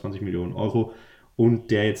von 120 Millionen Euro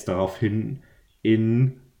und der jetzt daraufhin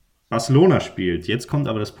in Barcelona spielt. Jetzt kommt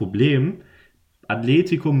aber das Problem,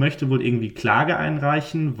 Atletico möchte wohl irgendwie Klage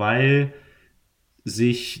einreichen, weil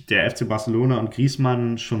sich der FC Barcelona und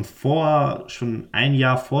Griezmann schon ein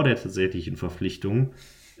Jahr vor der tatsächlichen Verpflichtung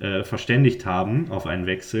verständigt haben auf einen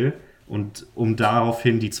Wechsel. Und um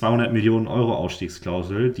daraufhin die 200 Millionen Euro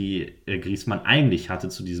Ausstiegsklausel, die Griezmann eigentlich hatte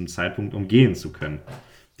zu diesem Zeitpunkt, umgehen zu können.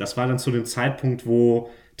 Das war dann zu dem Zeitpunkt, wo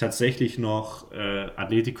tatsächlich noch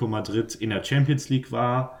Atletico Madrid in der Champions League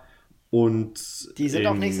war und die sind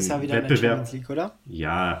auch nächstes Jahr wieder in der Champions League, oder?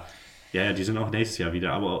 Ja, die sind auch nächstes Jahr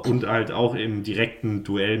wieder, aber und halt auch im direkten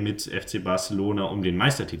Duell mit FC Barcelona um den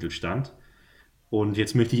Meistertitel stand. Und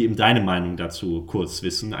jetzt möchte ich eben deine Meinung dazu kurz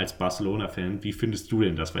wissen, als Barcelona-Fan. Wie findest du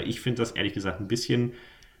denn das? Weil ich finde das ehrlich gesagt ein bisschen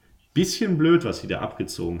blöd, was sie da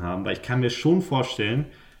abgezogen haben. Weil ich kann mir schon vorstellen,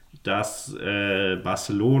 dass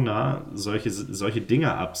Barcelona solche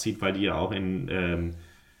Dinge abzieht, weil die ja auch in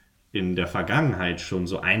der Vergangenheit schon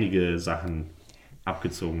so einige Sachen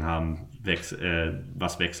abgezogen haben,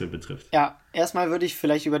 was Wechsel betrifft. Ja, erstmal würde ich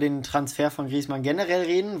vielleicht über den Transfer von Griezmann generell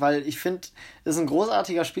reden, weil ich finde, es ist ein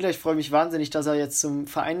großartiger Spieler. Ich freue mich wahnsinnig, dass er jetzt zum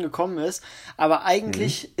Verein gekommen ist. Aber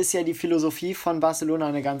eigentlich ist ja die Philosophie von Barcelona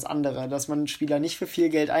eine ganz andere, dass man einen Spieler nicht für viel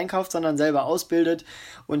Geld einkauft, sondern selber ausbildet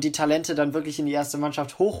und die Talente dann wirklich in die erste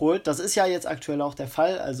Mannschaft hochholt. Das ist ja jetzt aktuell auch der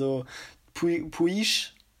Fall. Also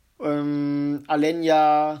Puig,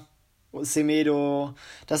 Alenya, Semedo,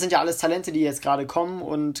 das sind ja alles Talente, die jetzt gerade kommen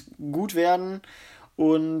und gut werden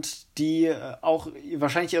und die auch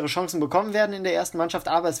wahrscheinlich ihre Chancen bekommen werden in der ersten Mannschaft,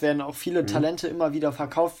 aber es werden auch viele Talente immer wieder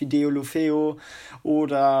verkauft, wie Deulofeu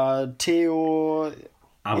oder Theo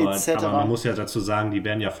etc. Aber man muss ja dazu sagen, die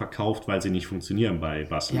werden ja verkauft, weil sie nicht funktionieren bei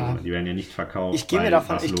Barcelona. Ja. Die werden ja nicht verkauft, ich gehe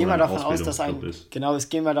mal davon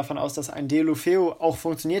aus, dass ein Deulofeu auch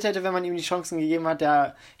funktioniert hätte, wenn man ihm die Chancen gegeben hat.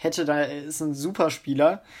 Der ist ein super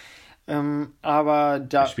Spieler.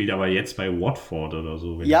 Der spielt aber jetzt bei Watford oder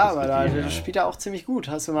so. Ja, aber da spielt er auch ziemlich gut.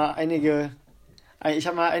 Ich habe mal einige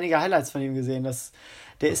Highlights von ihm gesehen.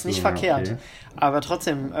 Der ist nicht verkehrt. Okay. Aber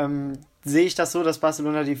trotzdem sehe ich das so, dass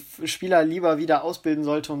Barcelona die Spieler lieber wieder ausbilden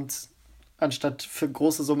sollte und anstatt für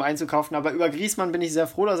große Summen einzukaufen. Aber über Griezmann bin ich sehr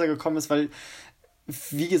froh, dass er gekommen ist, weil,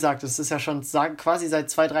 wie gesagt, es ist ja schon quasi seit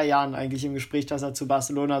 2-3 Jahren eigentlich im Gespräch, dass er zu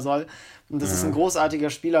Barcelona soll. Und das ist ein großartiger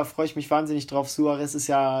Spieler, freue ich mich wahnsinnig drauf. Suarez ist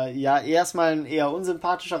ja erstmal ein eher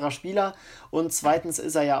unsympathischerer Spieler und zweitens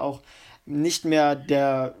ist er ja auch nicht mehr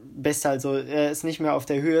der Beste, also er ist nicht mehr auf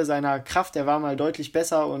der Höhe seiner Kraft, er war mal deutlich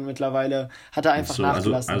besser und mittlerweile hat er einfach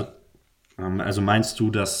nachgelassen. Also meinst du,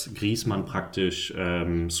 dass Griezmann praktisch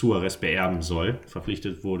Suarez beerben soll,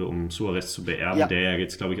 verpflichtet wurde, um Suarez zu beerben, der ja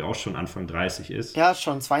jetzt, glaube ich, auch schon Anfang 30 ist? Ja,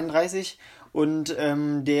 schon 32. Und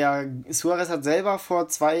der Suarez hat selber vor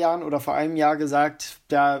 2 Jahren oder vor einem Jahr gesagt,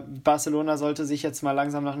 der Barcelona sollte sich jetzt mal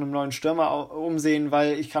langsam nach einem neuen Stürmer umsehen,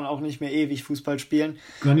 weil ich kann auch nicht mehr ewig Fußball spielen.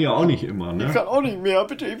 Kann ja auch nicht immer, ne? Ich kann auch nicht mehr,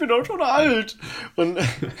 bitte, ich bin doch schon alt. Und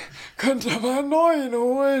könnte aber einen neuen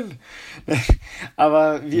holen.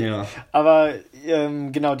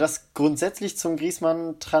 Genau, das grundsätzlich zum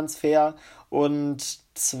Griezmann-Transfer. Und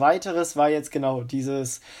zweiteres war jetzt genau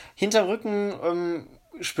dieses Hinterrücken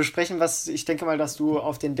besprechen, was ich denke mal, dass du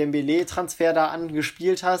auf den Dembélé-Transfer da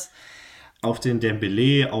angespielt hast. Auf den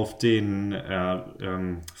Dembélé, auf den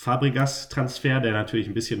Fabregas-Transfer, der natürlich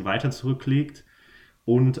ein bisschen weiter zurückliegt,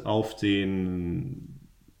 und auf den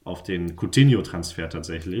Coutinho-Transfer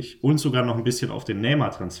tatsächlich und sogar noch ein bisschen auf den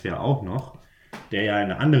Neymar-Transfer auch noch, der ja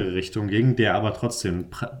in eine andere Richtung ging, der aber trotzdem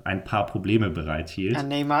ein paar Probleme bereithielt. Ja,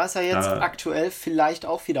 Neymar ist ja jetzt aktuell vielleicht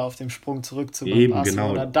auch wieder auf dem Sprung zurück zu Eben,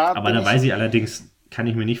 genau. Aber da weiß ich allerdings, kann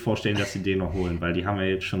ich mir nicht vorstellen, dass sie den noch holen, weil die haben ja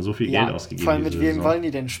jetzt schon so viel Geld ausgegeben. Vor allem mit wem wollen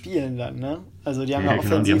die denn spielen dann, ne? Also die haben ja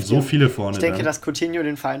offensiv, die haben so viele vorne. Ich denke, dass Coutinho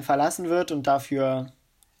den Verein verlassen wird und dafür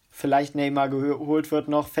vielleicht Neymar geholt wird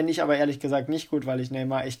noch. Fände ich aber ehrlich gesagt nicht gut, weil ich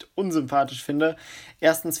Neymar echt unsympathisch finde.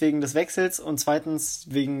 Erstens wegen des Wechsels und zweitens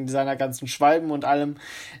wegen seiner ganzen Schwalben und allem.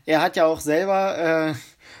 Er hat ja auch selber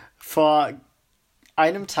vor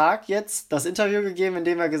einem Tag jetzt das Interview gegeben, in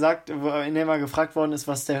dem er gefragt worden ist,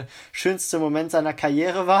 was der schönste Moment seiner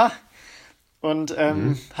Karriere war. Und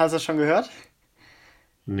hast du das schon gehört?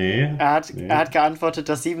 Nee. Er hat geantwortet,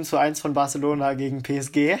 das 7:1 von Barcelona gegen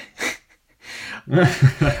PSG.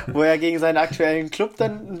 Wo er gegen seinen aktuellen Club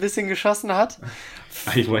dann ein bisschen geschossen hat.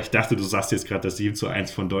 Ich dachte, du sagst jetzt gerade das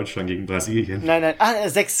 7:1 von Deutschland gegen Brasilien. Nein,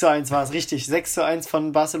 6:1 war es, richtig. 6:1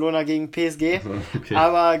 von Barcelona gegen PSG. Also, okay.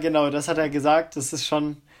 Aber genau, das hat er gesagt. Das ist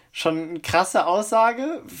schon eine krasse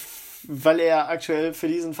Aussage, weil er aktuell für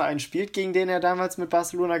diesen Verein spielt, gegen den er damals mit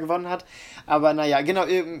Barcelona gewonnen hat. Aber naja, genau,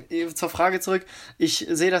 eben zur Frage zurück. Ich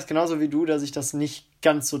sehe das genauso wie du, dass ich das nicht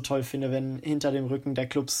ganz so toll finde, wenn hinter dem Rücken der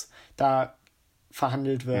Clubs da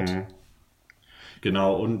verhandelt wird. Mhm.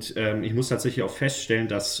 Genau, und ich muss tatsächlich auch feststellen,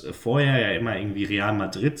 dass vorher ja immer irgendwie Real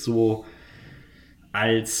Madrid so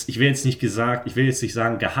als, ich will jetzt nicht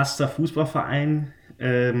sagen, gehasster Fußballverein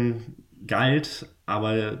galt,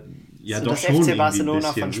 aber ja so doch das schon FC Barcelona ein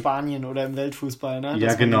bisschen von Spanien oder im Weltfußball, ne?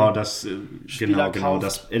 Ja, genau, der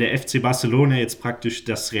FC Barcelona jetzt praktisch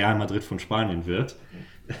das Real Madrid von Spanien wird.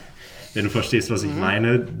 Wenn du verstehst, was ich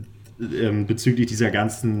meine, bezüglich dieser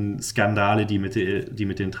ganzen Skandale, die mit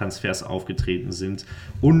den Transfers aufgetreten sind.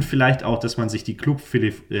 Und vielleicht auch, dass man sich die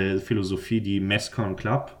Clubphilosophie, die Mescon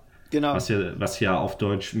Club, genau, was ja auf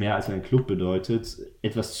Deutsch mehr als ein Club bedeutet,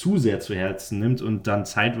 etwas zu sehr zu Herzen nimmt und dann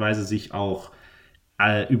zeitweise sich auch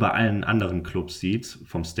über allen anderen Clubs sieht,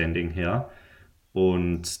 vom Standing her.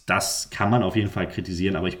 Und das kann man auf jeden Fall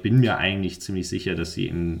kritisieren, aber ich bin mir eigentlich ziemlich sicher, dass sie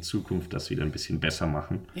in Zukunft das wieder ein bisschen besser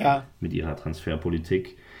machen mit ihrer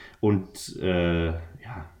Transferpolitik. Und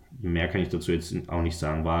mehr kann ich dazu jetzt auch nicht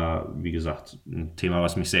sagen. War, wie gesagt, ein Thema,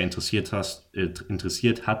 was mich sehr interessiert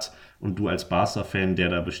hat. Und du als Barca-Fan, der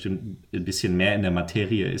da bestimmt ein bisschen mehr in der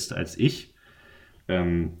Materie ist als ich,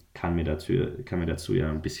 kann mir dazu ja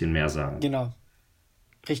ein bisschen mehr sagen. Genau.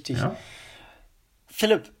 Richtig. Ja?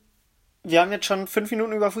 Philipp, wir haben jetzt schon 5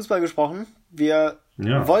 Minuten über Fußball gesprochen. Wir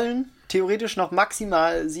wollen theoretisch noch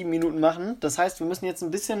maximal 7 Minuten machen. Das heißt, wir müssen jetzt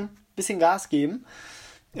ein bisschen Gas geben.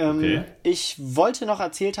 Okay. Ich wollte noch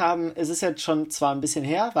erzählt haben, es ist jetzt schon zwar ein bisschen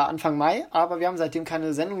her, war Anfang Mai, aber wir haben seitdem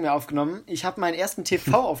keine Sendung mehr aufgenommen. Ich habe meinen ersten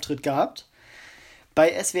TV-Auftritt gehabt bei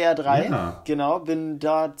SWR 3. Ja. Genau, bin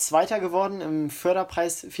da Zweiter geworden im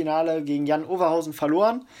Förderpreisfinale gegen Jan Overhausen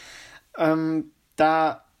verloren.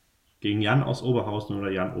 Gegen Jan aus Oberhausen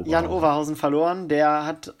oder Jan Oberhausen? Jan Overhausen verloren, der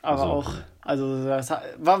hat aber auch, also das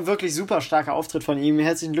war ein wirklich super starker Auftritt von ihm.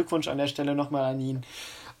 Herzlichen Glückwunsch an der Stelle nochmal an ihn.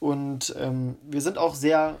 Und wir sind auch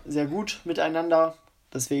sehr, sehr gut miteinander,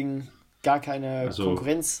 deswegen gar keine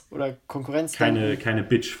Konkurrenz. Keine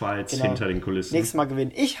Bitchfights hinter den Kulissen. Nächstes Mal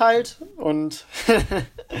gewinne ich halt und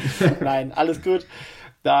nein, alles gut,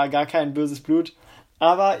 da gar kein böses Blut.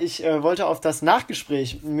 Aber ich wollte auf das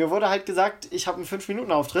Nachgespräch. Mir wurde halt gesagt, ich habe einen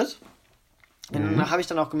 5-Minuten-Auftritt. Den habe ich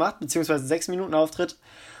dann auch gemacht, beziehungsweise 6-Minuten-Auftritt.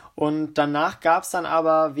 Und danach gab es dann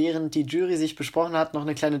aber, während die Jury sich besprochen hat, noch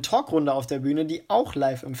eine kleine Talkrunde auf der Bühne, die auch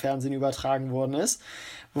live im Fernsehen übertragen worden ist,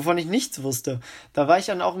 wovon ich nichts wusste. Da war ich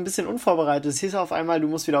dann auch ein bisschen unvorbereitet. Es hieß auf einmal, du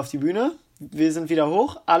musst wieder auf die Bühne. Wir sind wieder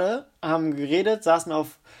hoch. Alle haben geredet, saßen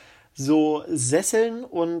auf so Sesseln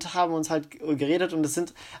und haben uns halt geredet und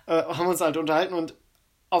haben uns halt unterhalten und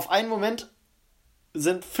auf einen Moment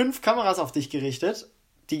sind 5 Kameras auf dich gerichtet.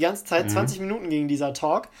 Die ganze Zeit, 20 Minuten ging dieser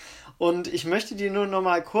Talk. Und ich möchte dir nur noch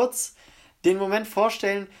mal kurz den Moment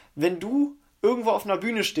vorstellen, wenn du irgendwo auf einer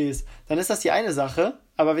Bühne stehst, dann ist das die eine Sache.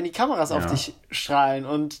 Aber wenn die Kameras auf dich strahlen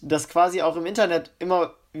und das quasi auch im Internet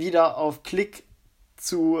immer wieder auf Klick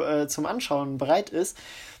zum Anschauen bereit ist,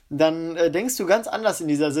 dann denkst du ganz anders in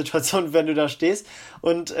dieser Situation, wenn du da stehst.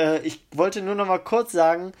 Und ich wollte nur noch mal kurz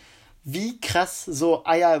sagen, wie krass so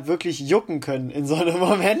Eier wirklich jucken können in so einem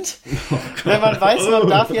Moment. Wenn man weiß, man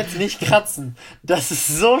darf jetzt nicht kratzen. Das ist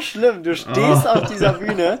so schlimm. Du stehst auf dieser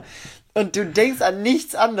Bühne und du denkst an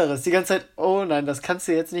nichts anderes. Die ganze Zeit, oh nein, das kannst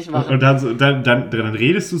du jetzt nicht machen. Und dann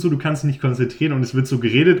redest du so, du kannst dich nicht konzentrieren und es wird so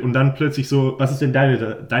geredet und dann plötzlich so, was ist denn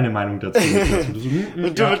deine Meinung dazu?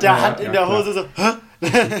 Und du mit der Hand in der Hose so, hä?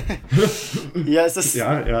 Ja, es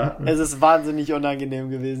ist wahnsinnig unangenehm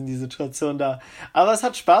gewesen, die Situation da. Aber es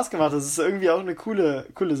hat Spaß gemacht. Es ist irgendwie auch eine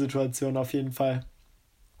coole Situation auf jeden Fall.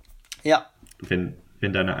 Ja. Wenn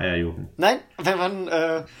deine Eier jucken. Nein, wenn man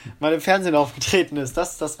mal im Fernsehen aufgetreten ist.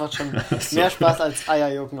 Das macht schon mehr Spaß als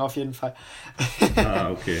Eierjucken auf jeden Fall.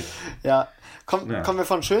 Okay. Ja. Kommen wir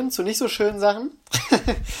von schönen zu nicht so schönen Sachen.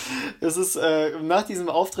 Es ist, nach diesem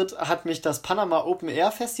Auftritt hat mich das Panama Open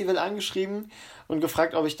Air Festival angeschrieben und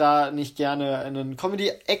gefragt, ob ich da nicht gerne einen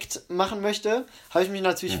Comedy-Act machen möchte. Habe ich mich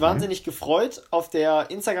natürlich wahnsinnig gefreut. Auf der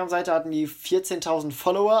Instagram-Seite hatten die 14.000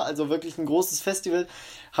 Follower, also wirklich ein großes Festival.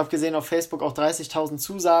 Habe gesehen auf Facebook auch 30.000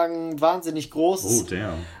 Zusagen, wahnsinnig großes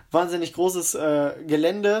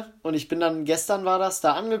Gelände. Und ich bin dann, gestern war das,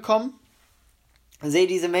 da angekommen. Sehe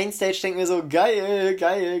diese Mainstage, denke mir so, geil,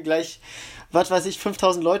 gleich, was weiß ich,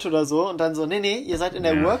 5.000 Leute oder so. Und dann so, nee, ihr seid in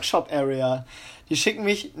der Workshop-Area. Die schicken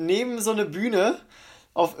mich neben so eine Bühne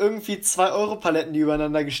auf irgendwie 2-Euro-Paletten, die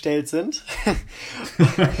übereinander gestellt sind.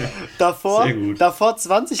 davor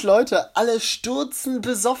 20 Leute, alle stürzen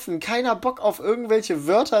besoffen. Keiner Bock auf irgendwelche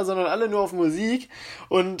Wörter, sondern alle nur auf Musik.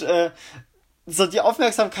 Und so die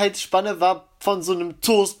Aufmerksamkeitsspanne war von so einem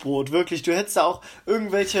Toastbrot, wirklich. Du hättest da auch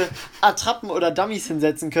irgendwelche Attrappen oder Dummies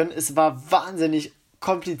hinsetzen können. Es war wahnsinnig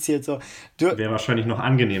kompliziert so. Wäre wahrscheinlich noch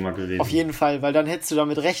angenehmer gewesen. Auf jeden Fall, weil dann hättest du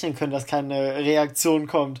damit rechnen können, dass keine Reaktion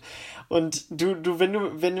kommt. Und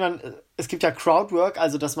es gibt ja Crowdwork,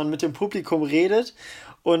 also dass man mit dem Publikum redet.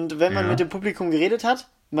 Und wenn man mit dem Publikum geredet hat,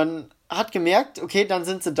 man hat gemerkt, okay, dann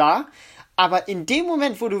sind sie da. Aber in dem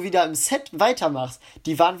Moment, wo du wieder im Set weitermachst,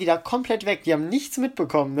 die waren wieder komplett weg. Die haben nichts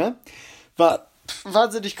mitbekommen, ne? War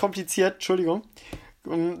wahnsinnig kompliziert, Entschuldigung.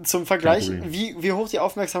 Zum Vergleich, wie hoch die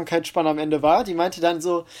Aufmerksamkeitsspanne am Ende war. Die meinte dann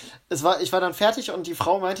so, ich war dann fertig und die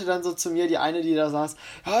Frau meinte dann so zu mir, die eine, die da saß,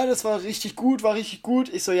 ja, das war richtig gut.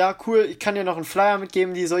 Ich so, ja, cool, ich kann dir noch einen Flyer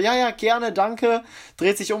mitgeben. Die so, ja, gerne, danke.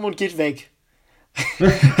 Dreht sich um und geht weg.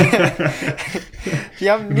 Die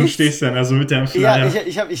haben nichts. Du stehst dann also mit deinem Flyer.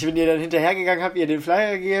 Ja, ich bin ihr dann hinterhergegangen, habe ihr den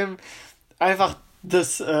Flyer gegeben. Einfach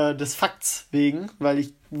des Fakts wegen, weil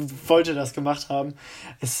ich wollte das gemacht haben.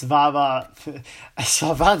 Es war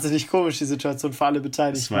wahnsinnig komisch, die Situation für alle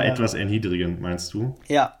Beteiligten. Es war etwas erniedrigend, meinst du?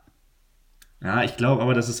 Ja. Ja, ich glaube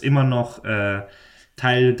aber, das ist immer noch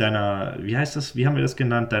Teil deiner, wie heißt das, wie haben wir das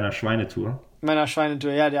genannt, deiner Schweinetour? Meiner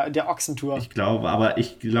Schweinetour, ja, der Ochsentour. Ich glaube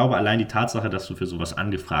allein die Tatsache, dass du für sowas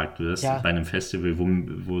angefragt wirst, bei einem Festival,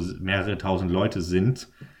 wo mehrere tausend Leute sind,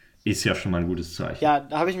 ist ja schon mal ein gutes Zeichen. Ja,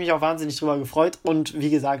 da habe ich mich auch wahnsinnig drüber gefreut. Und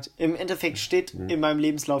wie gesagt, im Endeffekt steht in meinem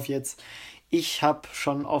Lebenslauf jetzt, ich habe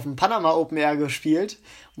schon auf dem Panama Open Air gespielt.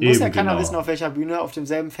 Muss ja keiner wissen, auf welcher Bühne, auf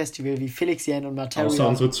demselben Festival wie Phillip Söll und Materia. Außer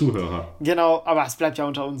unsere Zuhörer. Genau, aber es bleibt ja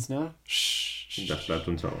unter uns, ne? Das bleibt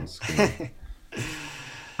unter uns, genau.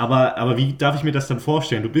 Aber wie darf ich mir das dann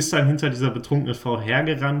vorstellen? Du bist dann hinter dieser betrunkenen Frau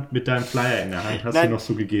hergerannt mit deinem Flyer in der Hand, hast du noch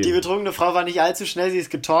so gegeben. Die betrunkene Frau war nicht allzu schnell, sie ist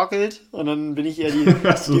getorkelt und dann bin ich ihr die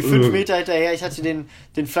 5 Meter hinterher. Ich hatte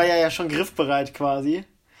den Flyer ja schon griffbereit quasi.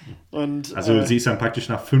 Und, also sie ist dann praktisch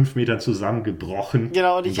nach 5 Metern zusammengebrochen.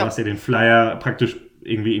 Genau, und du hast ihr den Flyer praktisch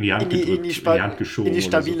irgendwie in die Hand gedrückt, in die Hand geschoben. In die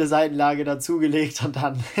stabile Seitenlage dazugelegt und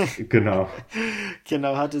dann genau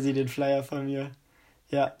hatte sie den Flyer von mir.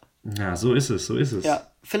 Ja. Ja, so ist es. Ja,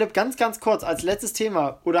 Philipp, ganz, ganz kurz, als letztes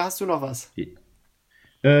Thema, oder hast du noch was?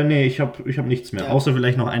 Nee, ich hab nichts mehr, außer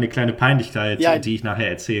vielleicht noch eine kleine Peinlichkeit, die ich nachher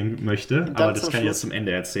erzählen möchte, aber das kann ich jetzt zum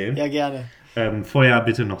Ende erzählen. Ja, gerne. Vorher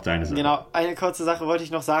bitte noch deine Sache. Genau, eine kurze Sache wollte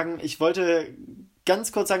ich noch sagen. Ich wollte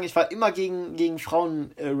ganz kurz sagen, ich war immer gegen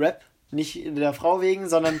Frauen-Rap. Nicht der Frau wegen,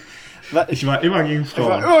 sondern... Ich war immer gegen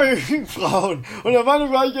Frauen. Ich war immer gegen Frauen. Und der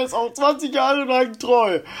Meinung war ich jetzt auch 20 Jahre lang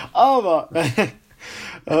treu. Aber...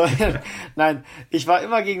 Nein, ich war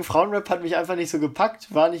immer gegen Frauenrap, hat mich einfach nicht so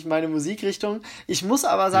gepackt, war nicht meine Musikrichtung. Ich muss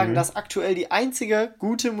aber sagen, dass aktuell die einzige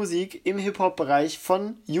gute Musik im Hip-Hop-Bereich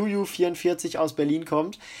von Juju44 aus Berlin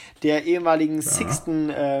kommt, der ehemaligen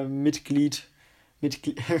Sixten-Mitglied,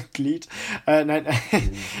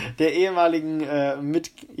 der ehemaligen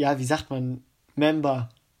wie sagt man, Member,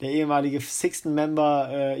 der ehemalige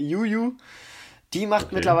Sixten-Member Juju, die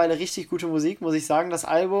macht mittlerweile richtig gute Musik, muss ich sagen. Das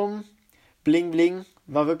Album Bling Bling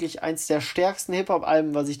war wirklich eins der stärksten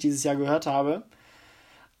Hip-Hop-Alben, was ich dieses Jahr gehört habe.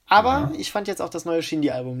 Aber ich fand jetzt auch das neue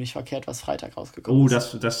Shindy-Album nicht verkehrt, was Freitag rausgekommen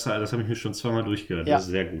ist. Das habe ich mir schon zweimal durchgehört. Ja. Das ist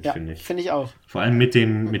sehr gut, finde ich. Finde ich auch. Vor allem mit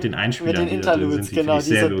den Einspielern, mit den Interludes, die finde ich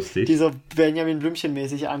sehr lustig. Die so Benjamin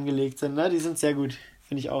Blümchen-mäßig angelegt sind, ne? Die sind sehr gut,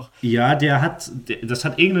 finde ich auch. Ja, das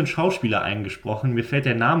hat irgendein Schauspieler eingesprochen. Mir fällt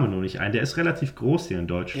der Name nur nicht ein. Der ist relativ groß hier in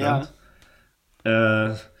Deutschland.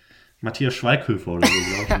 Ja. Matthias Schweighöfer oder so,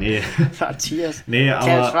 glaube ich. Nee. Matthias. Nee,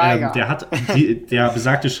 aber der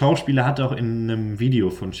besagte Schauspieler hat auch in einem Video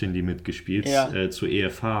von Shindy mitgespielt, zu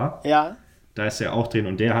EFH. Ja. Da ist er auch drin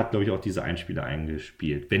und der hat, glaube ich, auch diese Einspieler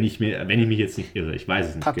eingespielt. Wenn ich mich jetzt nicht irre. Ich weiß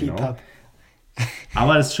es nicht genau.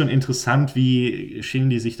 Aber es ist schon interessant, wie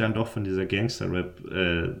Shindy sich dann doch von dieser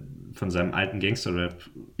von seinem alten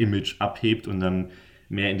Gangster-Rap-Image abhebt und dann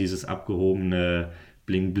mehr in dieses abgehobene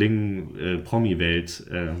Bling-Bling-Promi-Welt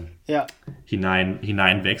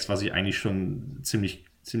hineinwächst, was ich eigentlich schon ziemlich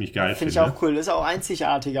geil finde. Finde ich auch cool. Ist auch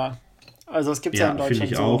einzigartiger. Also es gibt es ja in Deutschland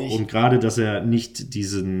finde ich so auch. nicht. Und gerade, dass er nicht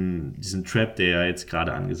diesen Trap, der ja jetzt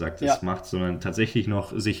gerade angesagt ist, macht, sondern tatsächlich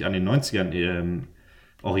noch sich an den 90ern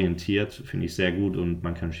orientiert, finde ich sehr gut und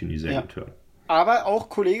man kann Shindy sehr gut hören. Aber auch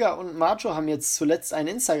Kollega und Macho haben jetzt zuletzt ein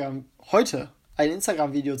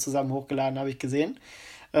Instagram-Video zusammen hochgeladen, habe ich gesehen.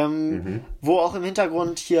 Wo auch im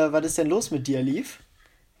Hintergrund hier, was ist denn los mit dir, lief?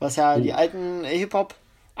 Was ja die alten naja,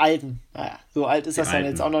 so alt ist das dann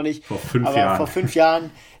jetzt auch noch nicht. Vor 5 Jahren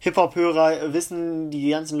Hip-Hop-Hörer wissen, die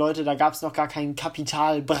ganzen Leute, da gab es noch gar kein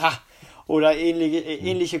Kapital, oder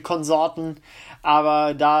ähnliche Konsorten,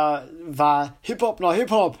 aber da war Hip-Hop noch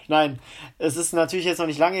Hip-Hop. Nein, es ist natürlich jetzt noch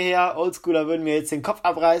nicht lange her. Oldschooler würden mir jetzt den Kopf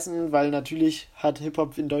abreißen, weil natürlich hat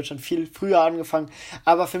Hip-Hop in Deutschland viel früher angefangen.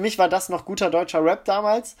 Aber für mich war das noch guter deutscher Rap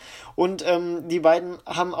damals. Und die beiden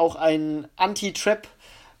haben auch ein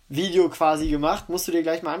Anti-Trap-Video quasi gemacht. Musst du dir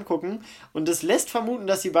gleich mal angucken. Und das lässt vermuten,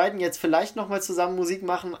 dass die beiden jetzt vielleicht nochmal zusammen Musik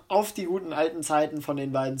machen auf die guten alten Zeiten von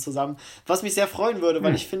den beiden zusammen. Was mich sehr freuen würde,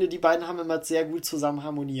 weil ich finde, die beiden haben immer sehr gut zusammen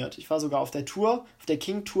harmoniert. Ich war sogar auf der Tour, auf der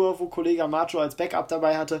King-Tour, wo Kollege Macho als Backup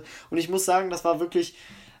dabei hatte. Und ich muss sagen, das war wirklich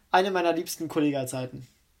eine meiner liebsten Kollega-Zeiten.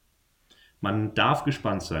 Man darf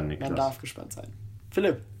gespannt sein, Niklas. Man darf gespannt sein.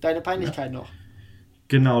 Philipp, deine Peinlichkeit noch.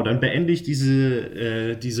 Genau, dann beende ich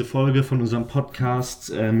diese Folge von unserem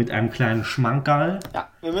Podcast mit einem kleinen Schmankerl. Ja,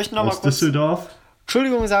 wir möchten noch mal kurz Düsseldorf.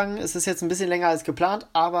 Entschuldigung sagen, es ist jetzt ein bisschen länger als geplant,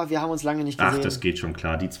 aber wir haben uns lange nicht gesehen. Ach, das geht schon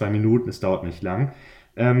klar. Die 2 Minuten, es dauert nicht lang.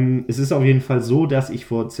 Es ist auf jeden Fall so, dass ich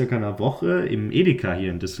vor circa einer Woche im Edeka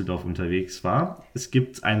hier in Düsseldorf unterwegs war. Es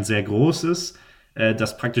gibt ein sehr großes,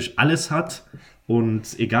 das praktisch alles hat.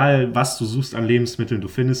 Und egal, was du suchst an Lebensmitteln, du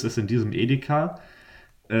findest es in diesem Edeka.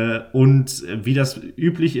 Und wie das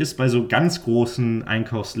üblich ist bei so ganz großen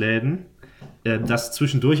Einkaufsläden, dass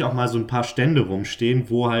zwischendurch auch mal so ein paar Stände rumstehen,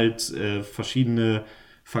 wo halt verschiedene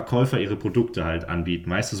Verkäufer ihre Produkte halt anbieten.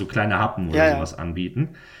 Meistens so kleine Happen oder sowas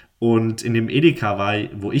anbieten. Und in dem Edeka,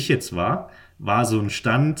 wo ich jetzt war so ein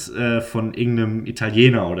Stand von irgendeinem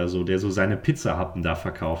Italiener oder so, der so seine Pizzahappen da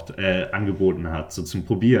angeboten hat, so zum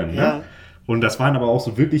Probieren. Ne? Ja. Und das waren aber auch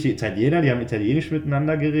so wirkliche Italiener, die haben Italienisch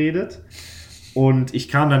miteinander geredet. Und ich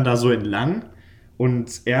kam dann da so entlang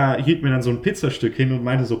und er hielt mir dann so ein Pizzastück hin und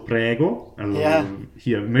meinte so, prego, also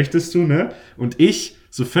hier, möchtest du, ne? Und ich,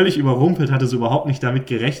 so völlig überrumpelt, hatte so überhaupt nicht damit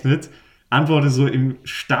gerechnet, antworte so im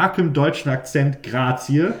starken deutschen Akzent,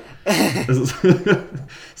 grazie. Also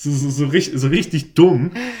so richtig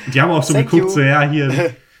dumm. Und die haben auch so geguckt, so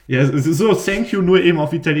hier, es ist so thank you, nur eben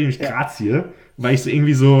auf Italienisch, grazie, weil ich so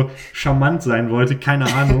irgendwie so charmant sein wollte, keine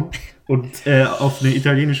Ahnung. Und auf eine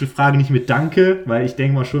italienische Frage nicht mit Danke, weil ich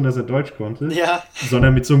denke mal schon, dass er Deutsch konnte,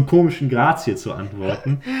 sondern mit so einem komischen Grazie zu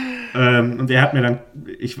antworten. Und er hat mir dann,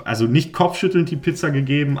 also nicht kopfschüttelnd die Pizza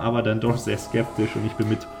gegeben, aber dann doch sehr skeptisch und ich bin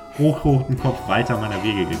mit hochrotem Kopf weiter meiner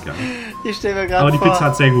Wege gegangen. Ich stelle mir gerade vor, aber die vor, Pizza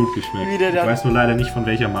hat sehr gut geschmeckt. Ich weiß nur leider nicht, von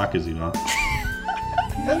welcher Marke sie war.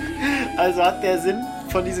 Also hat der Sinn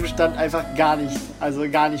von diesem Stand einfach gar nicht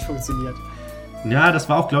funktioniert. Ja, das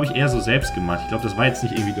war auch, glaube ich, eher so selbst gemacht. Ich glaube, das war jetzt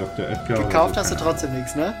nicht irgendwie Dr. Oetker. Gekauft hast du trotzdem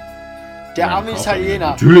nichts, ne? Der arme Italiener.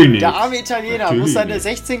 Natürlich nicht. Der arme Italiener muss seine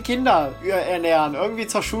 16 Kinder ernähren, irgendwie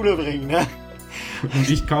zur Schule bringen, ne? Und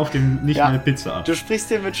ich kaufe dem nicht meine Pizza ab. Du sprichst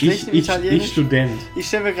dir mit schlechtem Italienisch. Ich Student. Ich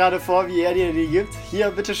stelle mir gerade vor, wie er dir die gibt. Hier,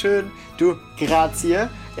 bitteschön, du Grazie.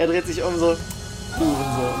 Er dreht sich um so,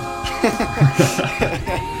 Hurensohn.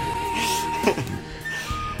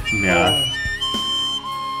 Ja.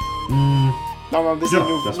 Nochmal ein bisschen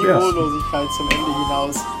das wär's. Niveaulosigkeit zum Ende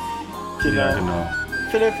hinaus. Genau. Ja, genau.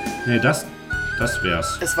 Philipp, Nee, das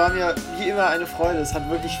wär's. es war mir wie immer eine Freude. Es hat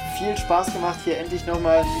wirklich viel Spaß gemacht, hier endlich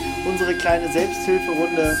nochmal unsere kleine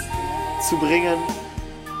Selbsthilferunde zu bringen.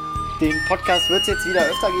 Den Podcast wird es jetzt wieder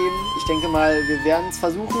öfter geben. Ich denke mal, wir werden es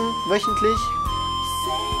versuchen, wöchentlich.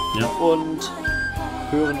 Ja. Und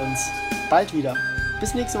hören uns bald wieder.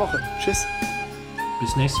 Bis nächste Woche. Tschüss.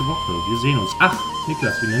 Bis nächste Woche. Wir sehen uns. Ach,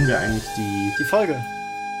 Niklas, wie nennen wir eigentlich die Folge.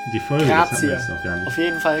 Folge? Das haben Grazie. wir jetzt noch gar nicht. Auf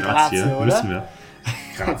jeden Fall Grazie, oder? Müssen wir.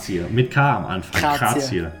 Grazie. Mit K am Anfang.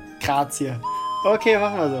 Grazie. Grazie. Okay,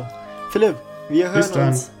 machen wir so. Philipp, wir hören Bis dann.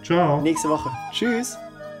 uns Ciao. nächste Woche. Tschüss.